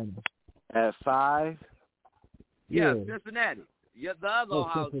Atlanta? At 5? Yeah, Cincinnati. Yeah, the other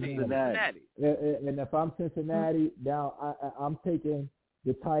Ohio team, Cincinnati. And if I'm Cincinnati, now I'm taking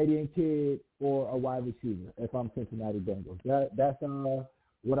the tight end kid or a wide receiver. If I'm Cincinnati Bengals, that's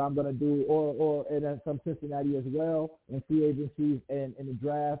what I'm gonna do. And if I'm Cincinnati as well in free agencies and in the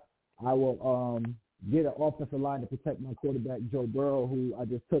draft, I will get an offensive line to protect my quarterback Joe Burrow, who I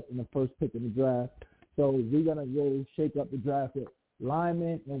just took in the first pick in the draft. So we're gonna go shake up the draft with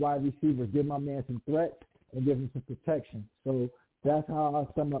linemen and wide receivers, give my man some threats and give him some protection. So that's how I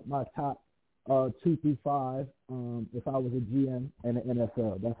sum up my top 2 through 5. If I was a GM in the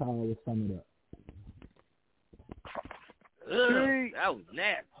NFL, that's how I would sum it up. That was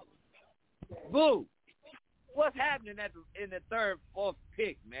nasty. Boo! What's happening in the third, fourth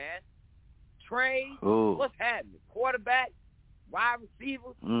pick, man? Trade? What's happening? Quarterback? Wide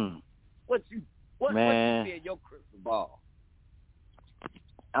receiver? What you see in your crystal ball?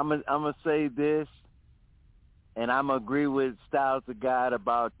 I'm gonna say this, and I'm gonna agree with Styles the God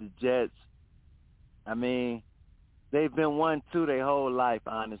about the Jets. I mean, they've been 1-2 their whole life,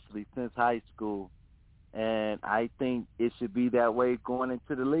 honestly, since high school. And I think it should be that way going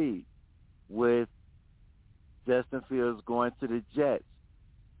into the league with Justin Fields going to the Jets.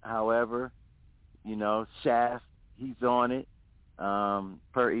 However, Shaft, he's on it.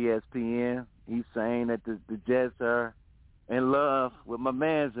 Per ESPN, he's saying that the Jets are in love with my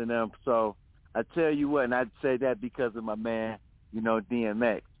mans in them. So I tell you what, and I'd say that because of my man,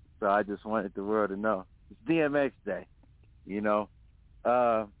 DMX. So I just wanted the world to know. It's DMX Day,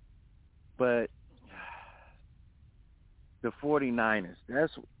 But the 49ers,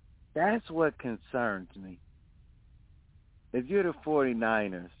 that's what concerns me. If you're the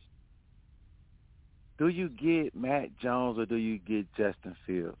 49ers, do you get Matt Jones or do you get Justin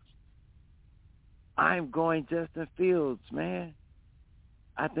Fields? I'm going Justin Fields, man.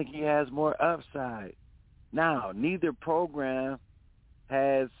 I think he has more upside. Now, neither program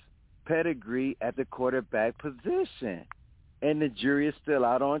has pedigree at the quarterback position, and the jury is still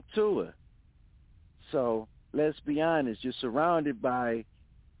out on Tua. So let's be honest, you're surrounded by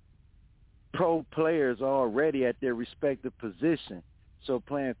pro players already at their respective position. So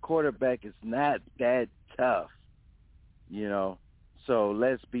playing quarterback is not that tough, So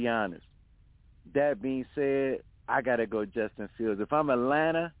let's be honest. That being said, I got to go Justin Fields. If I'm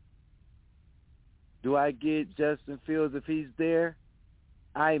Atlanta, do I get Justin Fields if he's there?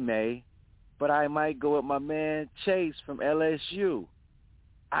 I may, but I might go with my man Chase from LSU.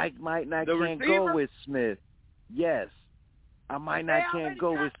 I might not go with Smith. Yes. I might not can't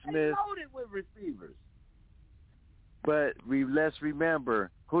go with Smith. Loaded with receivers. But let's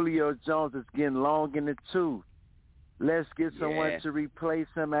remember, Julio Jones is getting long in the tooth. Let's get someone to replace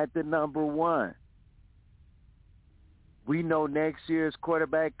him at the number 1. We know next year's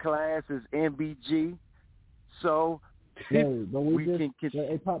quarterback class is MBG. So but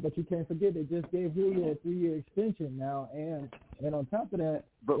you can't forget they just gave Julio a 3-year extension now, and on top of that,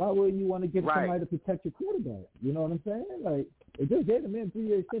 why would you want to get somebody to protect your quarterback? You know what I'm saying? Like, they just gave him a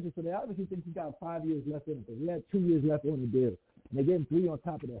 3-year extension, so they obviously think he got 5 years left in it. He had 2 years left on the deal, and they gave him 3 on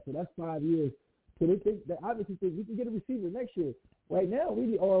top of that, so that's 5 years. So they obviously think we can get a receiver next year. Right now,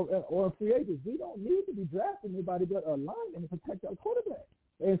 or free agents, we don't need to be drafting anybody but a lineman to protect our quarterback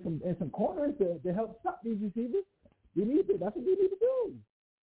and some corners to help stop these receivers. That's what we need to do.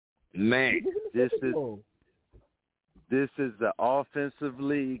 Man, this is the offensive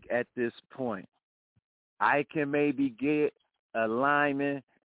league at this point. I can maybe get a lineman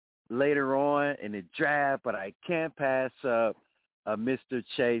later on in the draft, but I can't pass up a Mr.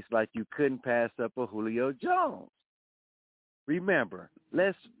 Chase like you couldn't pass up a Julio Jones. Remember,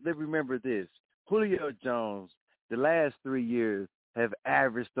 let's remember this. Julio Jones, the last 3 years, have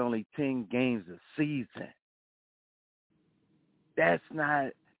averaged only 10 games a season. That's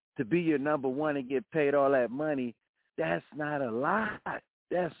not, to be your number 1 and get paid all that money, that's not a lot.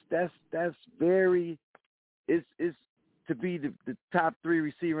 That's very, it's to be the top 3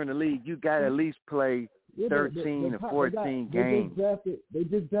 receiver in the league, you got to at least play 13 or 14 games. They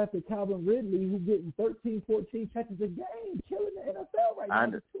just drafted Calvin Ridley, who's getting 13, 14 catches a game, killing the NFL right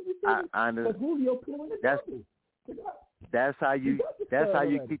now. I know. But Julio pulling the double. That's how you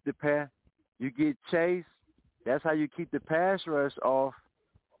keep the pass. You get Chase. That's how you keep the pass rush off.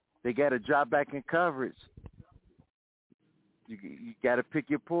 They got to drop back in coverage. You got to pick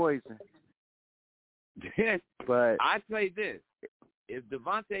your poison. But I say this: if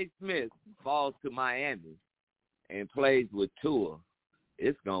Devontae Smith falls to Miami and plays with Tua,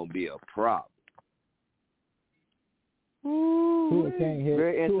 it's gonna be a problem. Tua can't hit.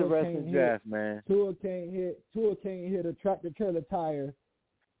 Very interesting draft, man. Tua can't hit a tractor trailer tire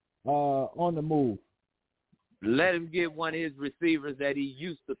on the move. Let him get one of his receivers that he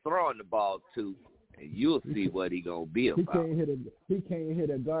used to throwing the ball to, and you'll see what he gonna be about. He can't hit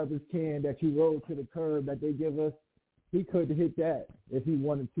a garbage can that you roll to the curb that they give us. He couldn't hit that if he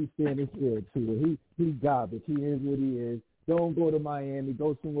wanted to stay in his field too. He's garbage. He is what he is. Don't go to Miami.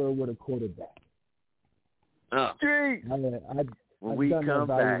 Go somewhere with a quarterback. When we come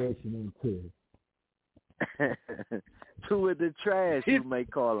back, two of the trash, you may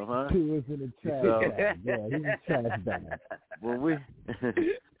call him, huh? Two is in the trash bag. Yeah, he's a trash bag.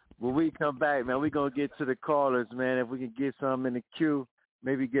 When we come back, man, we're going to get to the callers, man. If we can get some in the queue,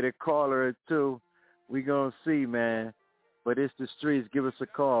 maybe get a caller or two, we're going to see, man. But it's the streets. Give us a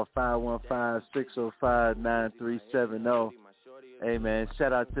call, 515-605-9370. Hey, man,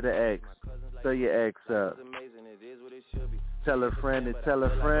 shout out to the ex. Throw your ex up. Tell a friend to tell a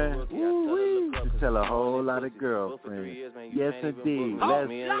friend. Woo-wee. To tell a whole lot of girlfriends. Yes, indeed. Let's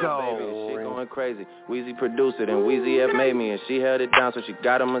go. Shit going crazy. Weezy produced it and Weezy F made me, and she held it down, so she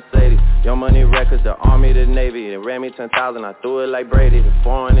got a Mercedes. Young Money Records, the Army, the Navy. It ran me 10,000. I threw it like Brady. The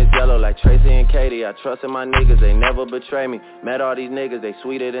foreign is yellow like Tracy and Katie. I trusted my niggas. They never betray me. Met all these niggas. They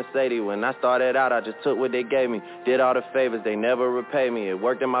sweeter than Sadie. When I started out, I just took what they gave me. Did all the favors. They never repay me. It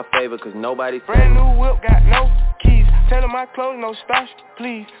worked in my favor, cause nobody said brand new whip, got no keys. Tell my clothes, no starch,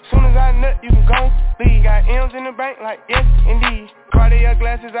 please. Soon as I nut, you can go leave. Got M's in the bank, like yes, indeed. Cartier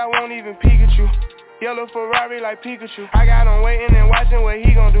glasses, I won't even peek at you. Yellow Ferrari like Pikachu. I got him waiting and watching what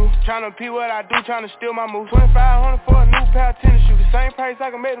he gon' do. Tryna pee what I do, tryna steal my moves. 2,500 for a new pair of tennis shoes. The same price I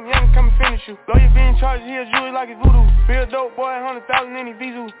can make them youngins come and finish you. Lawyer being charged here, jewelry like it's voodoo. Real dope boy, 100,000 in his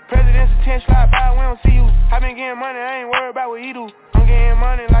Vizu. President's attention, slide by, we don't see you. I been getting money, I ain't worried about what he do. I'm getting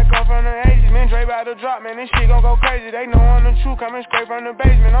money like I'm from the 80s. Man, Dre about to drop, man, this shit gon' go crazy. They know I'm the truth, coming straight from the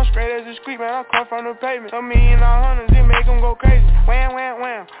basement. I'm straight as a street, man, I come from the pavement. A million all hundreds, it make them go crazy. Wham, wham,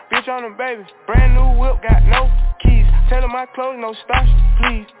 wham, bitch on the baby. Brand new whip, got no keys. Tell my clothes, no starch,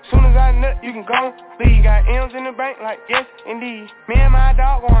 please. Soon as I nut, you can go leave. Got M's in the bank, like yes, indeed. Me and my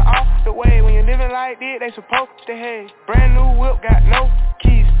dog going off the way. When you living like this, they supposed to hate. Brand new whip, got no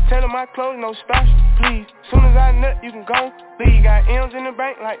keys. Tell my clothes, no starch, please. Soon as I nut, you can go leave. Got M's in the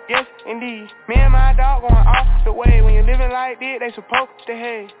bank, like yes, indeed. Me and my dog going off the way. When you living like this, they supposed to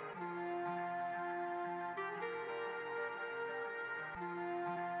hate.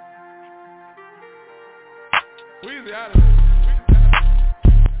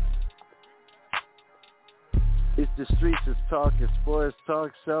 It's the Streets is Talking Sports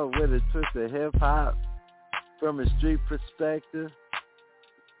Talk Show with a twist of hip-hop from a street perspective.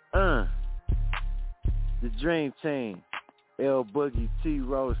 The Dream Team, L Boogie,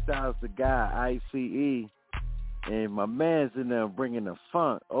 T-Rose, Styles the Guy, ICE, and my man's in there bringing the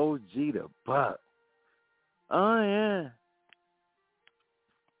funk, OG the Buck. Oh, yeah.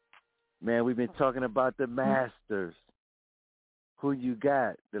 Man, we've been talking about the Masters. Who you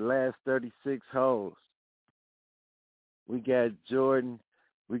got? The last 36 holes. We got Jordan.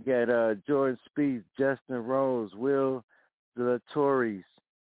 We got Jordan Spieth, Justin Rose, Will Zalatoris.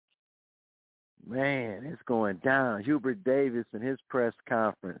 Man, it's going down. Hubert Davis in his press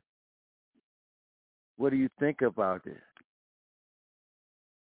conference. What do you think about this?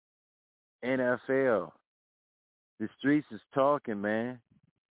 NFL. The Streets is talking, man.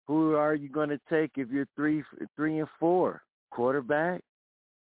 Who are you going to take if you're 3 and 4? Quarterback?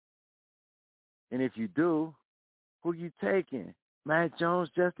 And if you do, who you taking? Matt Jones,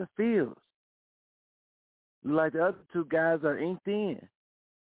 Justin Fields. Like the other two guys are inked in.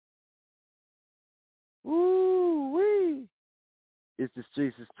 Woo-wee. It's the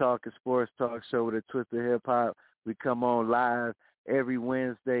Streets is Talking Sports Talk Show with a twist of hip-hop. We come on live every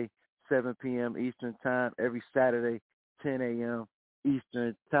Wednesday, 7 p.m. Eastern Time, every Saturday, 10 a.m.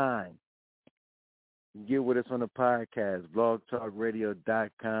 Eastern Time. You can get with us on the podcast,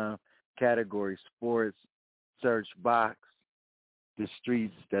 blogtalkradio.com, category sports, search box, the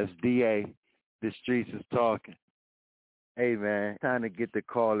Streets, that's DA, the Streets is Talking. Hey, man, time to get the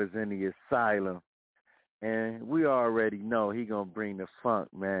callers in the asylum. And we already know he going to bring the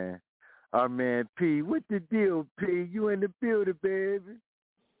funk, man. Our man P, what the deal, P? You in the building, baby.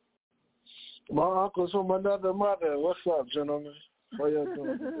 My uncle's from another mother. What's up, gentlemen? How y'all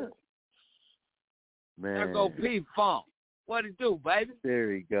doing today? Man. There go P Funk. What it do, baby? There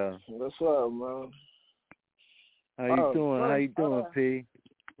we go. What's up, man? How you doing? How you doing, P?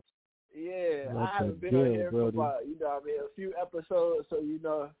 Yeah, What's I haven't up, been on here brody? for about, a few episodes,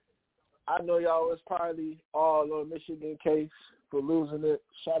 so, I know y'all was probably all on Michigan case for losing it.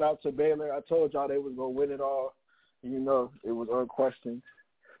 Shout out to Baylor. I told y'all they was going to win it all. It was unquestioned.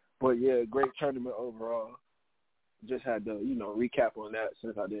 But, yeah, great tournament overall. Just had to, recap on that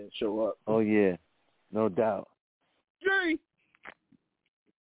since I didn't show up. Oh, yeah. No doubt. Jerry.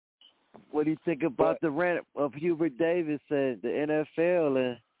 What do you think about the rant of Hubert Davis and the NFL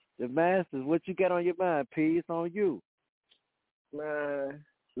and the Masters? What you got on your mind, P? It's on you. Man,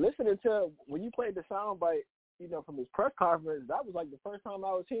 listening to when you played the soundbite, from his press conference, that was like the first time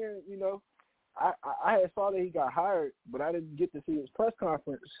I was hearing, I had saw that he got hired, but I didn't get to see his press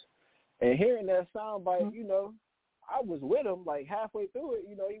conference. And hearing that soundbite, I was with him like halfway through it.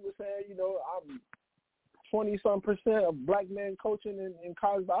 He was saying, I'm 20-some% of black men coaching in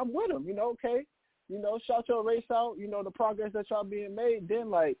college, but I'm with him, okay. Shout your race out, the progress that y'all being made. Then,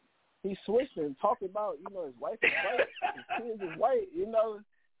 like, he switched and talked about, his wife is white, his kids is white,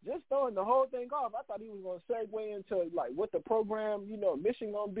 just throwing the whole thing off. I thought he was going to segue into, like, what the program,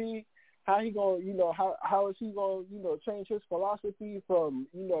 mission going to be, how he going to, how is he going to, change his philosophy from,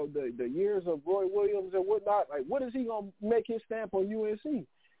 the years of Roy Williams and whatnot. Like, what is he going to make his stamp on UNC?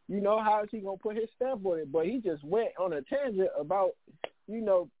 How is he going to put his stamp on it? But he just went on a tangent about,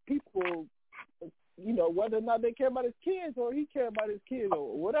 people, whether or not they care about his kids or he care about his kids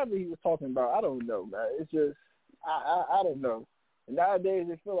or whatever he was talking about. I don't know, man. It's just, I don't know. And nowadays,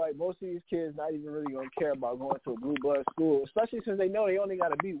 it feel like most of these kids not even really going to care about going to a blue blood school, especially since they know they only got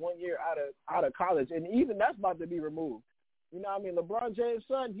to be 1 year out of college. And even that's about to be removed. LeBron James'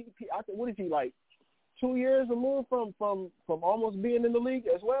 son, I think, what is he, like, 2 years removed from almost being in the league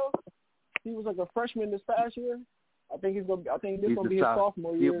as well? He was like a freshman this past year. I think this gonna be his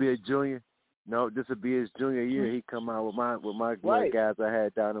sophomore year. He'll be a junior. No, this will be his junior year. He come out with my right. guys I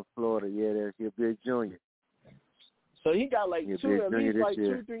had down in Florida. Yeah, he'll be a junior. So he got like at least like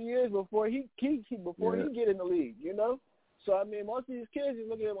year. 2-3 years before he get in the league, So I mean, most of these kids is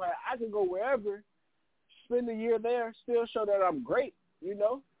looking at like I can go wherever, spend a year there, still show that I'm great, and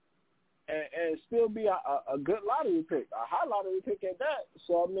still be a good lottery pick, a high lottery pick at that.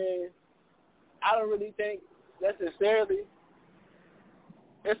 So I mean, I don't really think necessarily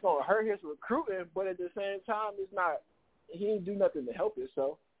it's gonna hurt his recruiting, but at the same time, it's not. He didn't do nothing to help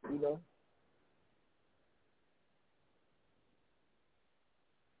himself,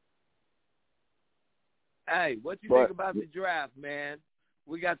 Hey, what you think about the draft, man?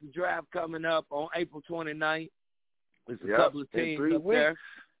 We got the draft coming up on April 29th. There's a couple of teams up there.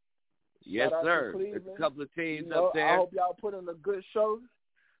 Yes, sir. There's a couple of teams up there. I hope y'all put in a good show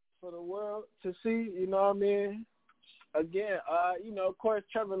for the world to see, you know what I mean? Again, of course,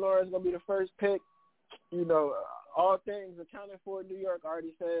 Trevor Lawrence is going to be the first pick. All things accounted for. New York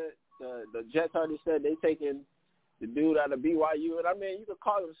already said, the Jets already said they taking the dude out of BYU. And, I mean, you could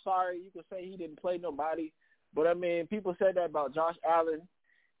call him sorry. You could say he didn't play nobody. But, I mean, people said that about Josh Allen.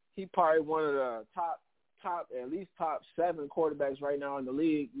 He probably one of the at least top 7 quarterbacks right now in the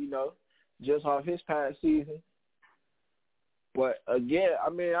league, just off his past season. But, again, I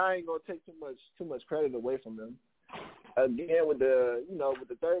mean, I ain't going to take too much credit away from him. Again, with the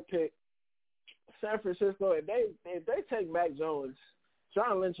third pick, San Francisco, if they take Mac Jones,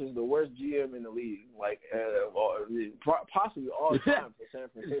 John Lynch is the worst GM in the league, possibly all time for San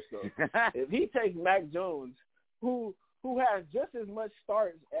Francisco. If he takes Mac Jones, who has just as much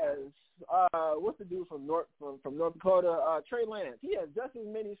starts as what's the dude from North Dakota, Trey Lance. He has just as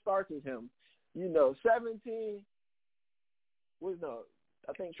many starts as him. 17.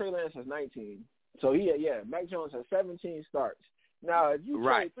 I think Trey Lance has 19. So Mac Jones has 17 starts. Now, if you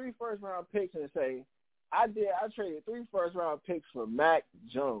trade 3 first-round picks and say, I traded 3 first-round picks for Mac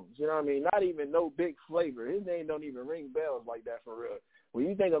Jones. You know what I mean? Not even no big flavor. His name don't even ring bells like that for real. When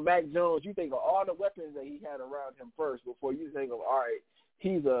you think of Mac Jones, you think of all the weapons that he had around him first before you think of, all right,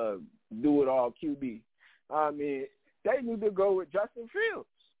 he's a do-it-all QB. I mean, they need to go with Justin Fields.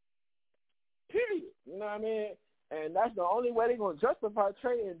 Period. You know what I mean? And that's the only way they're going to justify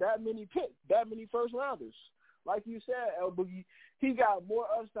trading that many picks, that many first-rounders. Like you said, El Boogie, he got more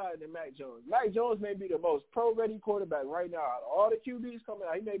upside than Mac Jones. Mac Jones may be the most pro-ready quarterback right now. Out of all the QBs coming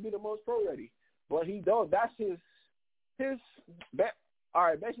out, he may be the most pro-ready. But he don't. That's his all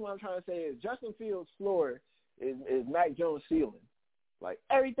right, basically what I'm trying to say is Justin Fields' floor is Mac Jones' ceiling. Like,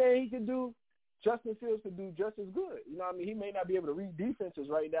 everything he can do, Justin Fields could do just as good. You know what I mean? He may not be able to read defenses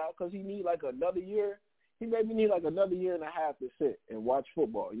right now because he need like another year. He maybe need like another year and a half to sit and watch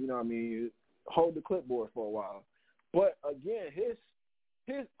football. You know what I mean? Hold the clipboard for a while. But, again,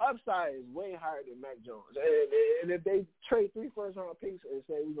 his upside is way higher than Mac Jones. And if they trade 3 first-round picks and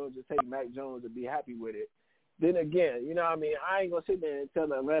say we're going to just take Mac Jones and be happy with it, then again, you know what I mean, I ain't going to sit there and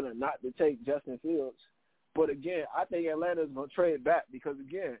tell Atlanta not to take Justin Fields. But, again, I think Atlanta's going to trade back because,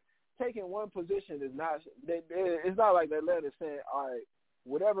 again, taking one position is not – it's not like Atlanta's saying, all right,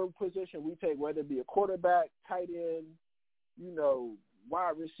 whatever position we take, whether it be a quarterback, tight end, you know,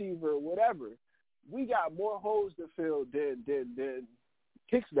 wide receiver, whatever, we got more holes to fill than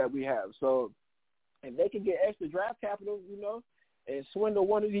picks that we have. So if they can get extra draft capital, you know, and swindle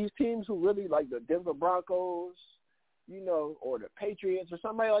one of these teams who really like the Denver Broncos, you know, or the Patriots or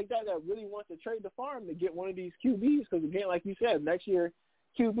somebody like that really wants to trade the farm to get one of these QBs because, again, like you said, next year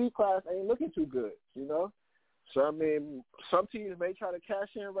QB class ain't looking too good, you know. So, I mean, some teams may try to cash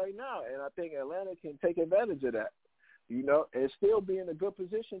in right now, and I think Atlanta can take advantage of that, you know, and still be in a good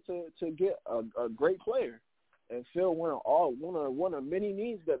position to get a great player and fill one of many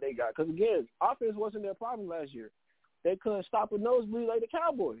needs that they got. Because, again, offense wasn't their problem last year. They couldn't stop a nosebleed like the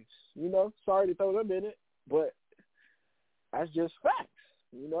Cowboys, you know. Sorry to throw them in it, but that's just facts,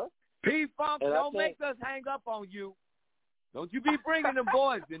 you know. P-Funk, don't make us hang up on you. Don't you be bringing the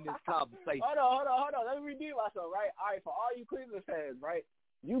boys in this conversation. Hold on. Let me redeem myself, right? All right, for all you Cleveland fans, right?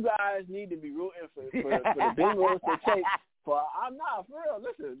 You guys need to be rooting for the Bengals to take. I'm not, for real.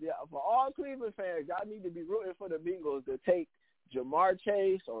 Listen, for all Cleveland fans, y'all need to be rooting for the Bengals to take Jamar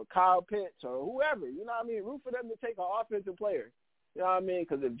Chase or Kyle Pitts or whoever. You know what I mean? Root for them to take an offensive player. You know what I mean?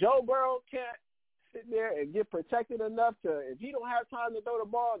 Because if Joe Burrow can't sit there and get protected enough if he don't have time to throw the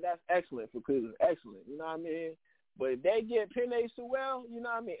ball, that's excellent for Cleveland. Excellent. You know what I mean? But if they get Penei Sewell, you know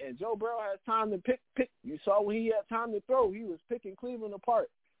what I mean, and Joe Burrow has time to pick. You saw when he had time to throw, he was picking Cleveland apart.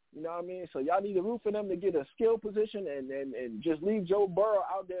 You know what I mean? So y'all need to root for them to get a skill position and just leave Joe Burrow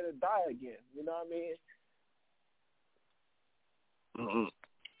out there to die again. You know what I mean?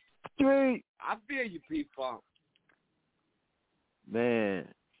 Three. I feel you, P-Funk. Man,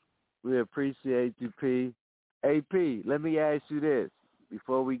 we appreciate you, P. Hey, P, let me ask you this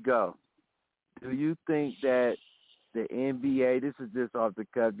before we go. Do you think that the NBA, this is just off the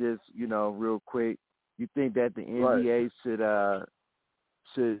cuff, just, you know, real quick, you think that the NBA should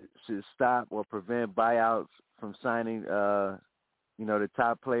stop or prevent buyouts from signing, you know, the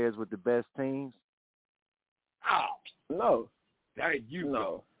top players with the best teams? Oh, no. There you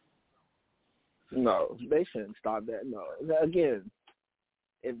go. No, they shouldn't stop that. No. Again,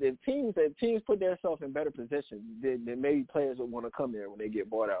 if teams put themselves in better positions, then maybe players will want to come there when they get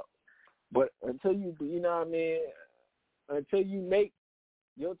bought out. But until you know what I mean, until you make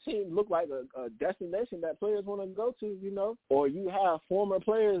your team look like a destination that players want to go to, you know, or you have former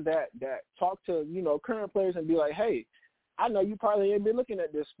players that talk to, you know, current players and be like, hey, I know you probably ain't been looking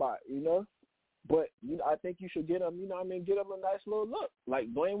at this spot, you know, but, you know, I think you should get them, you know what I mean, get them a nice little look,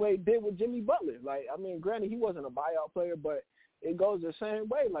 like Dwayne Wade did with Jimmy Butler. Like, I mean, granted, he wasn't a buyout player, but it goes the same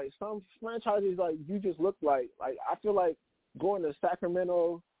way. Like, some franchises, like, you just look like I feel like going to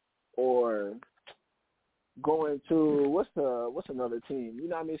Sacramento or going to what's another team? You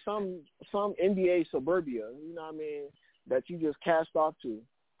know what I mean? Some NBA suburbia, you know what I mean, that you just cast off to.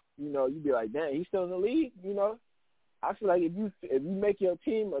 You know, you'd be like, dang, he's still in the league, you know? I feel like if you make your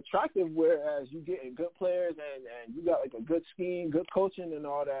team attractive, whereas you getting good players and you got like a good scheme, good coaching and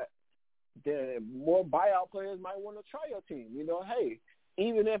all that, then more buyout players might want to try your team. You know, hey,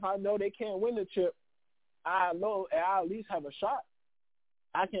 even if I know they can't win the chip, I know I at least have a shot.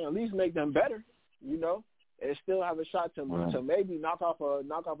 I can at least make them better, you know, and still have a shot to maybe knock off a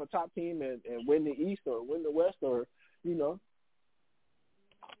top team and win the East or win the West or, you know.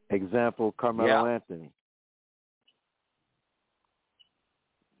 Example, Carmelo Anthony.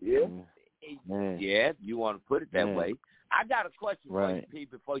 Yeah. Man. Yeah, you want to put it that way. I got a question for you,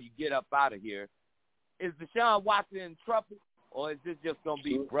 Pete, before you get up out of here. Is Deshaun Watson in trouble, or is this just going to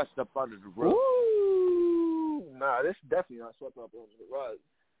be brushed up under the rug? Ooh, nah, this is definitely not swept up under the rug.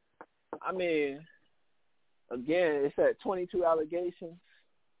 I mean, again, it's at 22 allegations.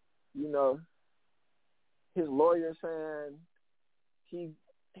 You know, his lawyer saying he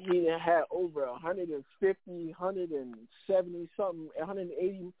had over 150, 170 something,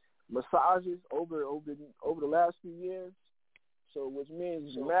 180 massages over the last few years. So, which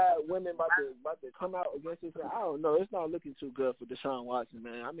means mad women about to come out against this. I don't know. It's not looking too good for Deshaun Watson,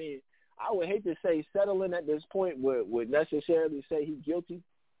 man. I mean, I would hate to say settling at this point would necessarily say he's guilty.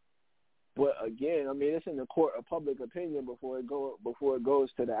 But again, I mean, it's in the court of public opinion before it goes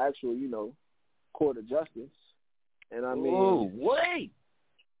to the actual, court of justice. And I mean, wait.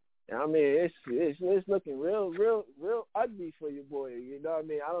 I mean, it's looking real ugly for your boy. You know what I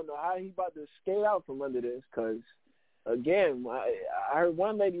mean? I don't know how he about to skate out from under this. Because again, I heard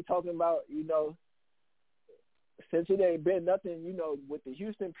one lady talking about, since it ain't been nothing, with the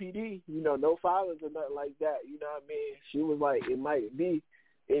Houston PD, no violence or nothing like that. You know what I mean? She was like, it may be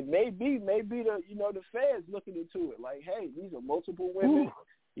the, the feds looking into it. Like, hey, these are multiple women. Ooh.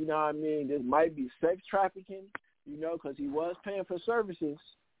 You know what I mean? This might be sex trafficking, because he was paying for services,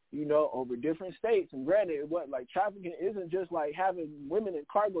 over different states. And granted, trafficking isn't just like having women in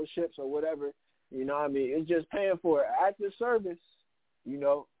cargo ships or whatever. You know what I mean? It's just paying for active service,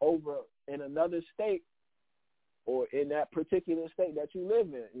 over in another state or in that particular state that you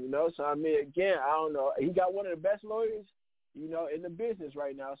live in, So, I mean, again, I don't know. He got one of the best lawyers, in the business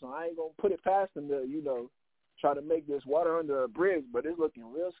right now, so I ain't going to put it past him to, try to make this water under a bridge, but it's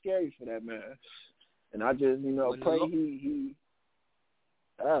looking real scary for that man. And I just, pray he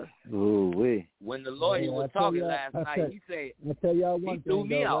When the lawyer was talking last night, he said, I'll tell y'all one thing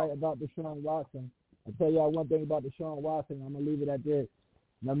right about Deshaun Watson. I'm going to leave it at this.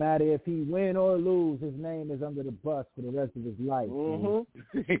 No matter if he win or lose, his name is under the bus for the rest of his life. Mm-hmm.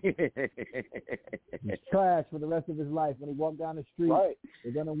 He's trash for the rest of his life. When he walk down the street,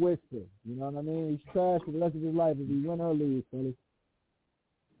 they're going to whisper. You know what I mean? He's trash for the rest of his life if he win or lose, Philly.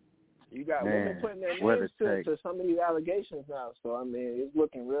 You got women putting their names to some of these allegations now. So, I mean, it's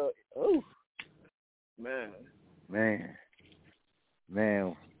looking real. Ooh, man.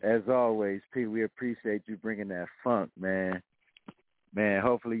 As always, P, we appreciate you bringing that funk, man. Man,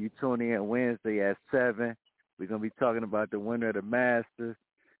 hopefully you tune in Wednesday at 7. We're going to be talking about the winner of the Masters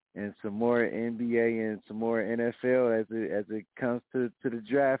and some more NBA and some more NFL as it comes to the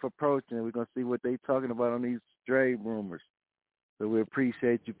draft approaching. And we're going to see what they're talking about on these trade rumors. So we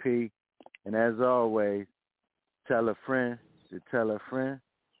appreciate you, P. And as always, tell a friend to tell a friend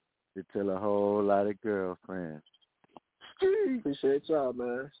to tell a whole lot of girlfriends. Appreciate y'all,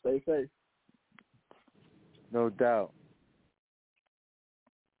 man. Stay safe. No doubt.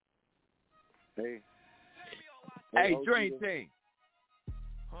 Hey, Dream Team.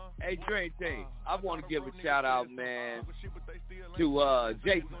 I want to give a shout out, man, to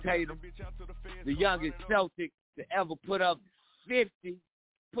Jason Tatum, the youngest Celtic to ever put up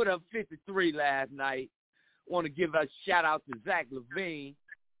 53 last night. Want to give a shout out to Zach LaVine.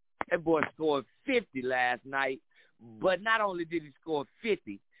 That boy scored 50 last night. But not only did he score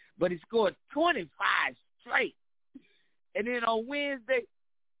 50, but he scored 25 straight. And then on Wednesday,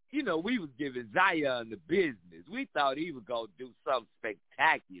 we was giving Zion the business. We thought he was going to do something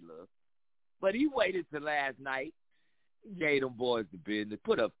spectacular. But he waited till last night, gave them boys the business,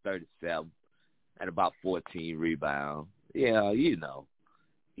 put up 37 and about 14 rebounds. Yeah,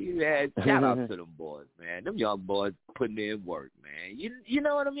 He had shout out to them boys, man. Them young boys putting in work, man. You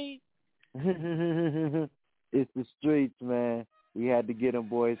know what I mean? It's the streets, man. We had to get them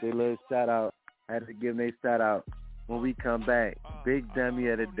boys a little shout out. Had to give them a shout out. When we come back, big dummy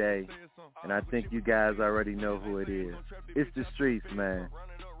of the day, and I think you guys already know who it is. It's the streets, man.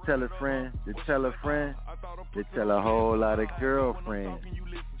 Tell a friend to tell a friend to tell a whole lot of girlfriends.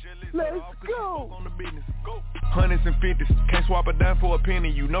 Let's go. Hundreds and fifties, can't swap a dime for a penny.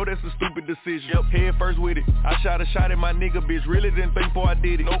 You know that's a stupid decision. Head first with it. I shot a shot at my nigga, bitch. Really didn't think before I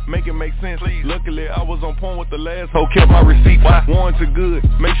did it. Make it make sense. Please. Luckily, I was on point with the last hoe. Kept my receipt. Warranty good.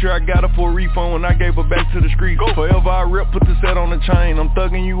 Make sure I got her for a refund when I gave her back to the street. Forever I rep, put the set on the chain. I'm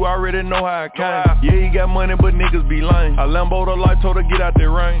thugging you, already know how I came. Yeah, he got money, but niggas be lame. I Lambo the light, told her get out that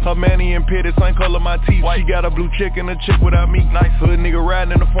rain. Her manny and petty, same color my teeth. She got a blue chick and a chick without me. Nice hood nigga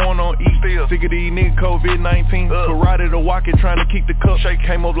riding in the phone on E. Sick of these niggas COVID-19. Karate to walk it, trying to keep the cup. Shake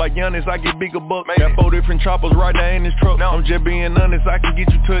came up like Giannis, I get bigger bucks. Got 4 different choppers right there in this truck. I'm just being honest, I can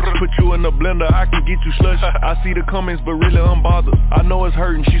get you touched. Put you in the blender, I can get you slush. I see the comments, but really unbothered. I know it's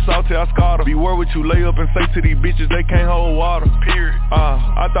hurting, she salty, I scarred her. Beware what you lay up and say to these bitches, they can't hold water. Period.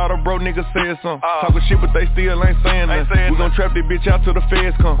 I thought a bro nigga said something. Talking shit, but they still ain't saying nothing. We gon' trap this bitch out till the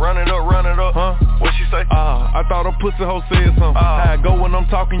feds come. Run it up, huh? What she say? I thought a pussy hoe said something. How I go when I'm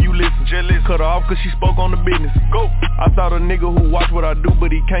talking, you listen. Cut her off cause she spoke on the business. Go. I thought a nigga who watch what I do,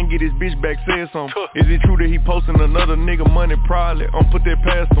 but he can't get his bitch back said something. Is it true that he posting another nigga money? Probably. Put that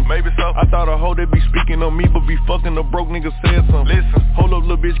past him. Maybe so. I thought a hoe that be speaking on me, but be fucking a broke nigga said something. Listen. Hold up,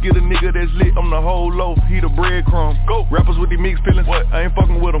 little bitch get a nigga that's lit, I'm the whole loaf, he the breadcrumb. Go. Rappers with these mixed feelings, what? I ain't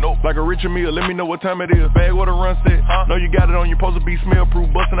fucking with them. Nope. Like a Richard Mille, let me know what time it is. Bag what a run set, know you got it on, you supposed to be smell proof,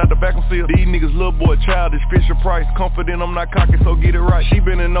 busting out the vacuum seal. These niggas little boy, childish, Fisher Price. Confident I'm not cocky, so get it right. She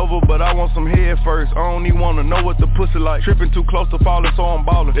bending over, but I want some head first. I don't even wanna know what the pussy like. Tripping too close to falling, so I'm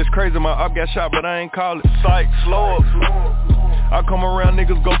ballin'. It's crazy, my op got shot, but I ain't call it. Psych, slow up. I come around,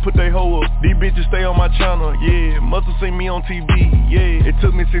 niggas go put they hoe up. These bitches stay on my channel, yeah. Must've seen me on TV, yeah. It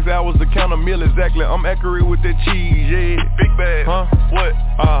took me 6 hours to count a meal exactly. I'm accurate with that cheese, yeah. Big bag, huh? What?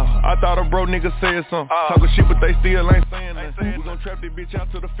 I thought a bro nigga said something. Talking shit, but they still ain't saying nothing. We gon' trap this bitch out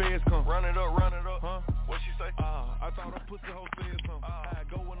till the feds come. Run it up, huh? What she say? I thought a pussy hoe said something. I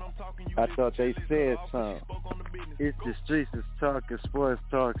go when I'm talking, you. I thought they said something. It's the Streets is Talking Sports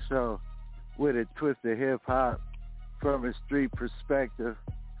Talk Show with a twist of hip hop from a street perspective.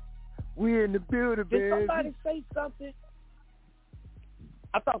 We in the building, baby. Did somebody say something?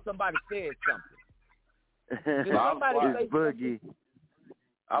 I thought somebody said something. Did somebody say Boogie. something?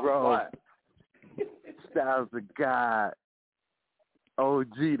 I was quiet. Styles the God.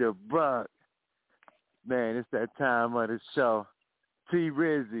 OG the Buck. Man, it's that time of the show. T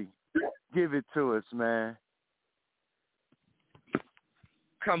Rizzy, give it to us, man.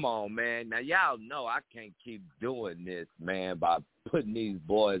 Come on, man. Now, y'all know I can't keep doing this, man, by putting these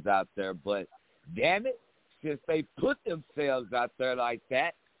boys out there. But, damn it, since they put themselves out there like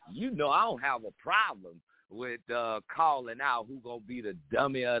that, you know I don't have a problem with calling out who going to be the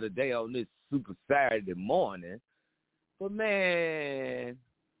dummy of the day on this Super Saturday morning. But, man,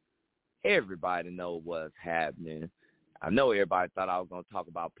 everybody knows what's happening. I know everybody thought I was going to talk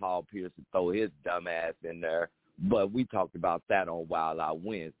about Paul Pierce and throw his dumb ass in there. But we talked about that on Wild Out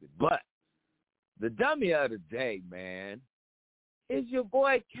Wednesday. But the dummy of the day, man, is your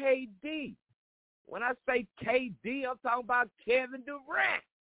boy KD. When I say KD, I'm talking about Kevin Durant.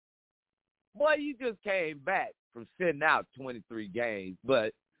 Boy, you just came back from sitting out 23 games.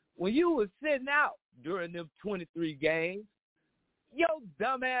 But when you was sitting out during them 23 games, your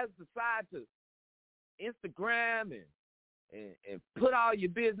dumb ass decided to Instagram and put all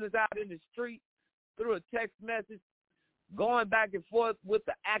your business out in the street through a text message, going back and forth with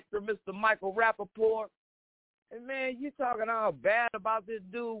the actor, Mr. Michael Rappaport. And, man, you talking all bad about this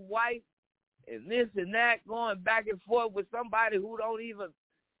dude's wife and this and that, going back and forth with somebody who don't even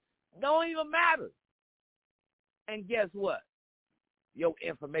matter. And guess what? Your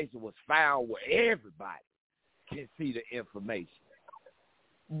information was found where everybody can see the information.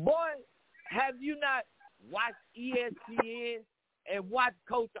 Boy, have you not watched ESPN and watched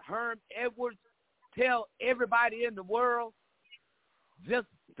Coach Herm Edwards tell everybody in the world, just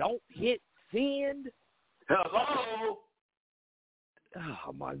don't hit send? Hello?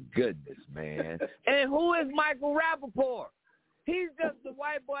 Oh, my goodness, man. And who is Michael Rappaport? He's just the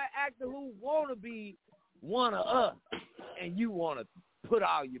white boy actor who want to be one of us, and you want to put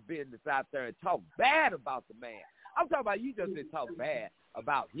all your business out there and talk bad about the man. I'm talking about you just didn't talk bad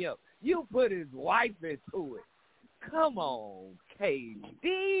about him. You put his wife into it. Come on,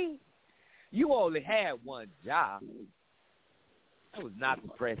 KD. You only had one job. That was not to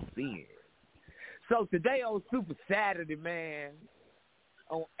press send. So today on Super Saturday, man,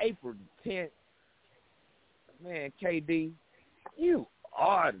 on April the 10th, man, KD, you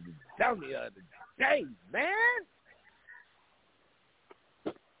are the dummy of the day, man.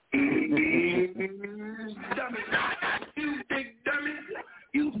 Dummy. You big dummy.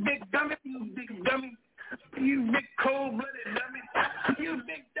 You big dummy. You big dummy. You big cold-blooded dummy. You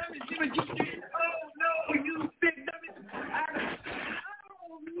big dummy. See what you did? Oh, no, you big dummy.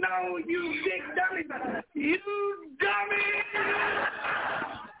 Oh, no, you big dummy. You dummy.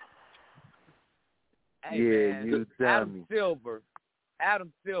 Hey, yeah, man, you dummy.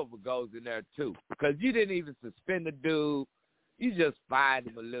 Adam Silver goes in there, too, because you didn't even suspend the dude. You just fined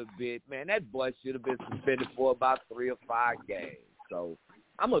him a little bit. Man, that boy should have been suspended for about 3 or 5 games. So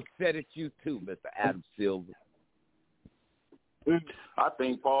I'm upset at you, too, Mr. Adam Silver. I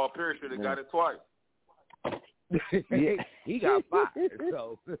think Paul Pierce should have got it twice. Yeah. He got fired,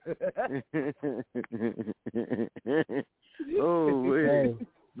 so. Oh, hey,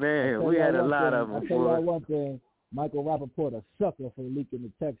 man, we had a lot of them. I'll tell you one thing. Michael Rappaport a sucker for leaking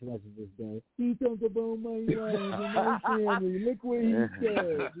the text messages there. He talked about my wife and my family. Look what he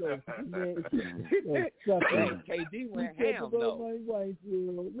said. Sucker. KD went ham, though. My wife,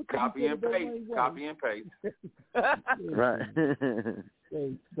 look Copy and paste. Copy and paste. Right.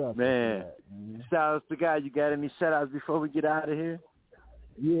 Man. Shout-outs to God. You got any shout-outs before we get out of here?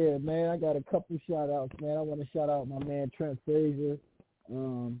 Yeah, man. I got a couple shout-outs, man. I want to shout out my man Trent Frazier.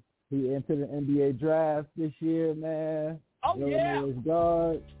 He entered the NBA draft this year, man. Oh, yeah.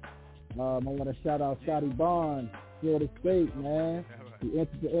 Guard. I want to shout out Scotty Barnes, Florida State, man. He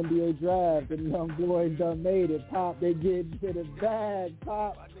entered the NBA draft. Them young boys done made it. Pop, they get into the bag.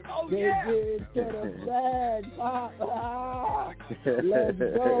 Pop, they get into the bag. Pop, let's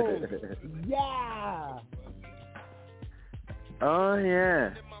go. Yeah. Oh,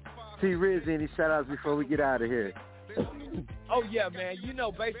 yeah. T-Riz, any shout-outs before we get out of here? Oh, yeah, man. You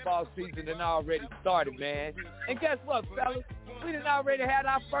know baseball season done already started, man. And guess what, fellas? We done already had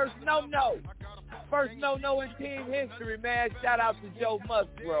our first no-no. First no-no in team history, man. Shout out to Joe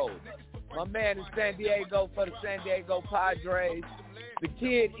Musgrove, my man in San Diego for the San Diego Padres. The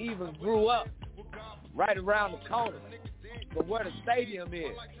kid even grew up right around the corner from where the stadium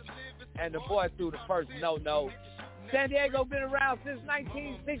is. And the boy threw the first no-no. San Diego been around since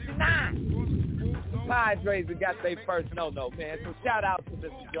 1969. Padres have got their first no-no, man. So shout out to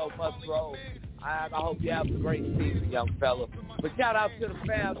Mr. Joe Musgrove. I hope you have a great season, young fella. But shout out to the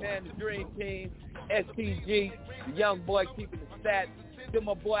fam, man, the Dream Team, STG, the young boy keeping the stats. To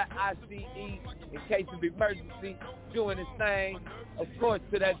my boy ICE, in case of emergency, doing his thing. Of course,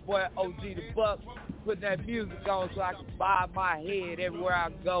 to that boy OG the Buck, putting that music on so I can bob my head everywhere I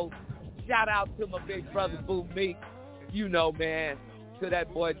go. Shout out to my big brother Boo Meek. You know, man, to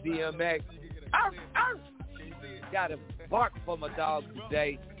that boy DMX. Arf, arf. Got a bark for my dog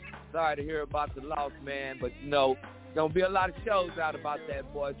today. Sorry to hear about the loss, man, but you know, going to be a lot of shows out about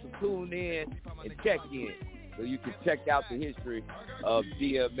that boy, so tune in and check in so you can check out the history of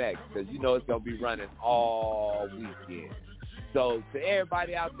DMX, because you know it's going to be running all weekend. So to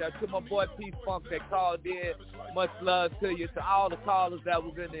everybody out there, to my boy P-Funk that called in, much love to you. To all the callers that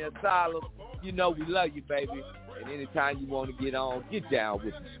was in the asylum, you know we love you, baby. And anytime you want to get on, get down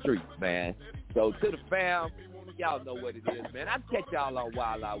with the streets, man. So to the fam, y'all know what it is, man. I'll catch y'all on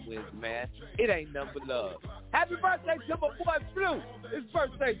Wild Out Wednesday, man. It ain't nothing but love. Happy birthday to my boy Blue. His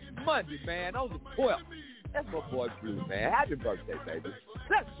birthday's Monday, man, on the 12th. That's my boy Blue, man. Happy birthday, baby.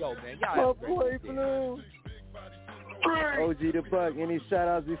 Let's go, man. Y'all have a great day. Blue. OG the Buck, any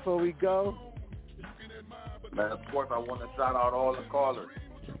shout-outs before we go? Man, of course, I want to shout out all the callers.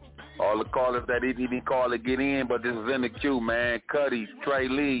 All the callers that didn't even call to get in, but this is in the queue, man. Cuddy, Trey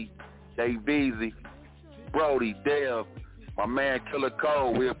Lee, Jay Veezy, Brody, Dev, my man Killer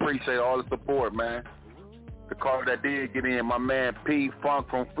Cole. We appreciate all the support, man. The caller that did get in, my man P Funk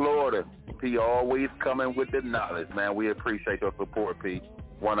from Florida. P always coming with the knowledge, man. We appreciate your support, P.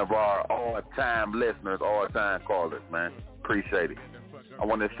 One of our all-time listeners, all-time callers, man. Appreciate it. I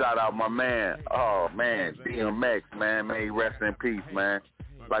want to shout out my man, DMX, man. May he rest in peace, man.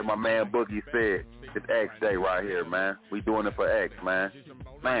 Like my man Boogie said, it's X Day right here, man. We doing it for X, man.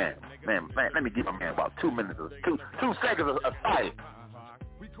 Man, let me give my man about 2 minutes, two seconds of silence.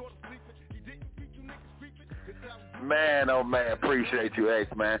 Man, oh man, appreciate you,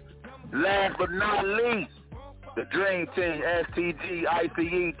 X, man. Last but not least, the Dream Team, STG,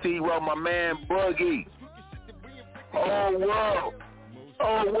 ICE, T-Row, my man Boogie. Whole world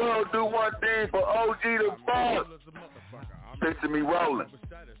do one thing for OG the Buck. Picture me rolling.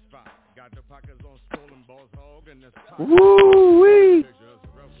 Woo-wee!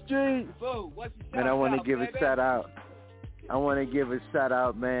 Street. Man, I want to give a shout-out.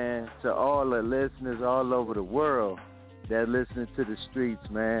 Man, to all the listeners all over the world that listen to the streets,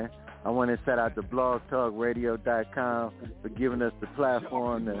 man. I want to shout out to blogtalkradio.com for giving us the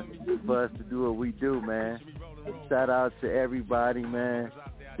platform for us to do what we do, man. Shout out to everybody, man,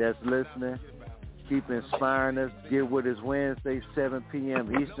 that's listening. Keep inspiring us. Get with us Wednesday, 7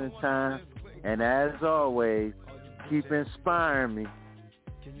 p.m. Eastern Time. And as always, keep inspiring me.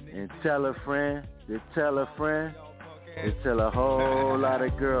 And tell a friend to tell a friend to tell a whole lot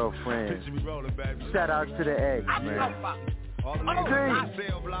of girlfriends. Shout out to the ex, man. All the ladies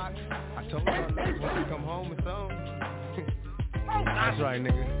cell block. I told her to come home with some. That's right,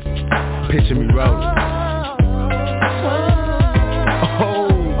 nigga. Picture me rolling. Oh,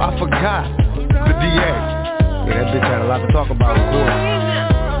 I forgot. The DA. Yeah, that bitch had a lot to talk about, of course.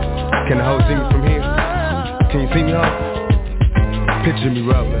 Can the hoe see me from here? Can you see me, hoe? Picture me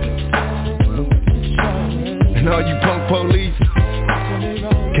rolling. And all you punk police,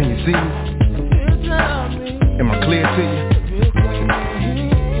 can you see me? Am I clear to you?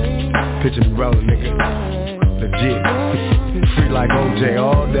 Picture me rolling, nigga. Legit. Free like OJ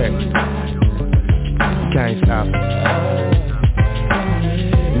all day. Can't stop it.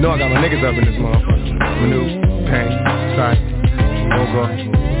 You know I got my niggas up in this motherfucker. Manu, Pain, Sight, Mogo,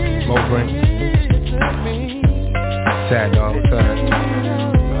 Mobrain. Sad dog, what's up?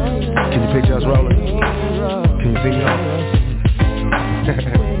 Can you picture us rolling? Can you see me?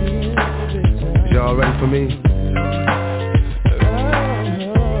 Y'all ready for me?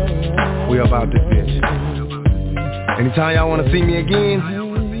 We about this bitch. Anytime y'all want to see me again,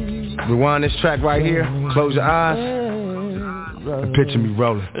 rewind this track right here, close your eyes, and picture me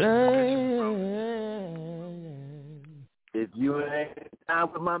rolling. If you ain't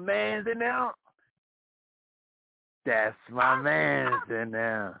down with my mans in there, that's my mans in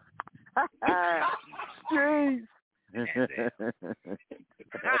there. Streets.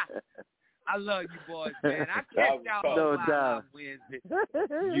 I love you boys, man. I catch y'all no on doubt. Wednesday.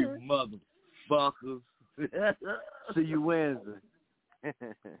 You motherfuckers. See you Wednesday.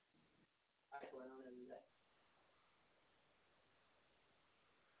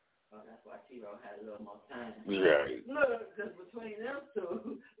 Well, that's why T-Row had a little more time. Right. Look, because between them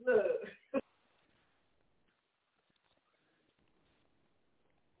two, look.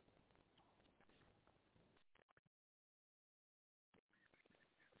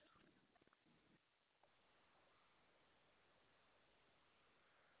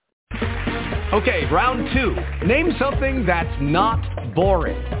 Okay, round 2. Name something that's not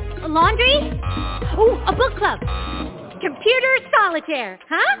boring. A laundry? Ooh, a book club. Computer solitaire,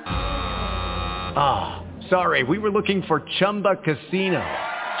 huh? Ah, sorry, we were looking for Chumba Casino.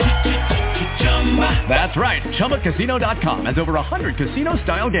 That's right, ChumbaCasino.com has over 100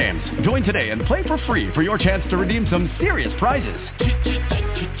 casino-style games. Join today and play for free for your chance to redeem some serious prizes.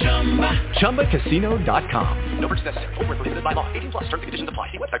 ChumbaCasino.com. No purchase necessary. Void where prohibited by law. 18+. Terms and conditions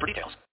apply. See website for details.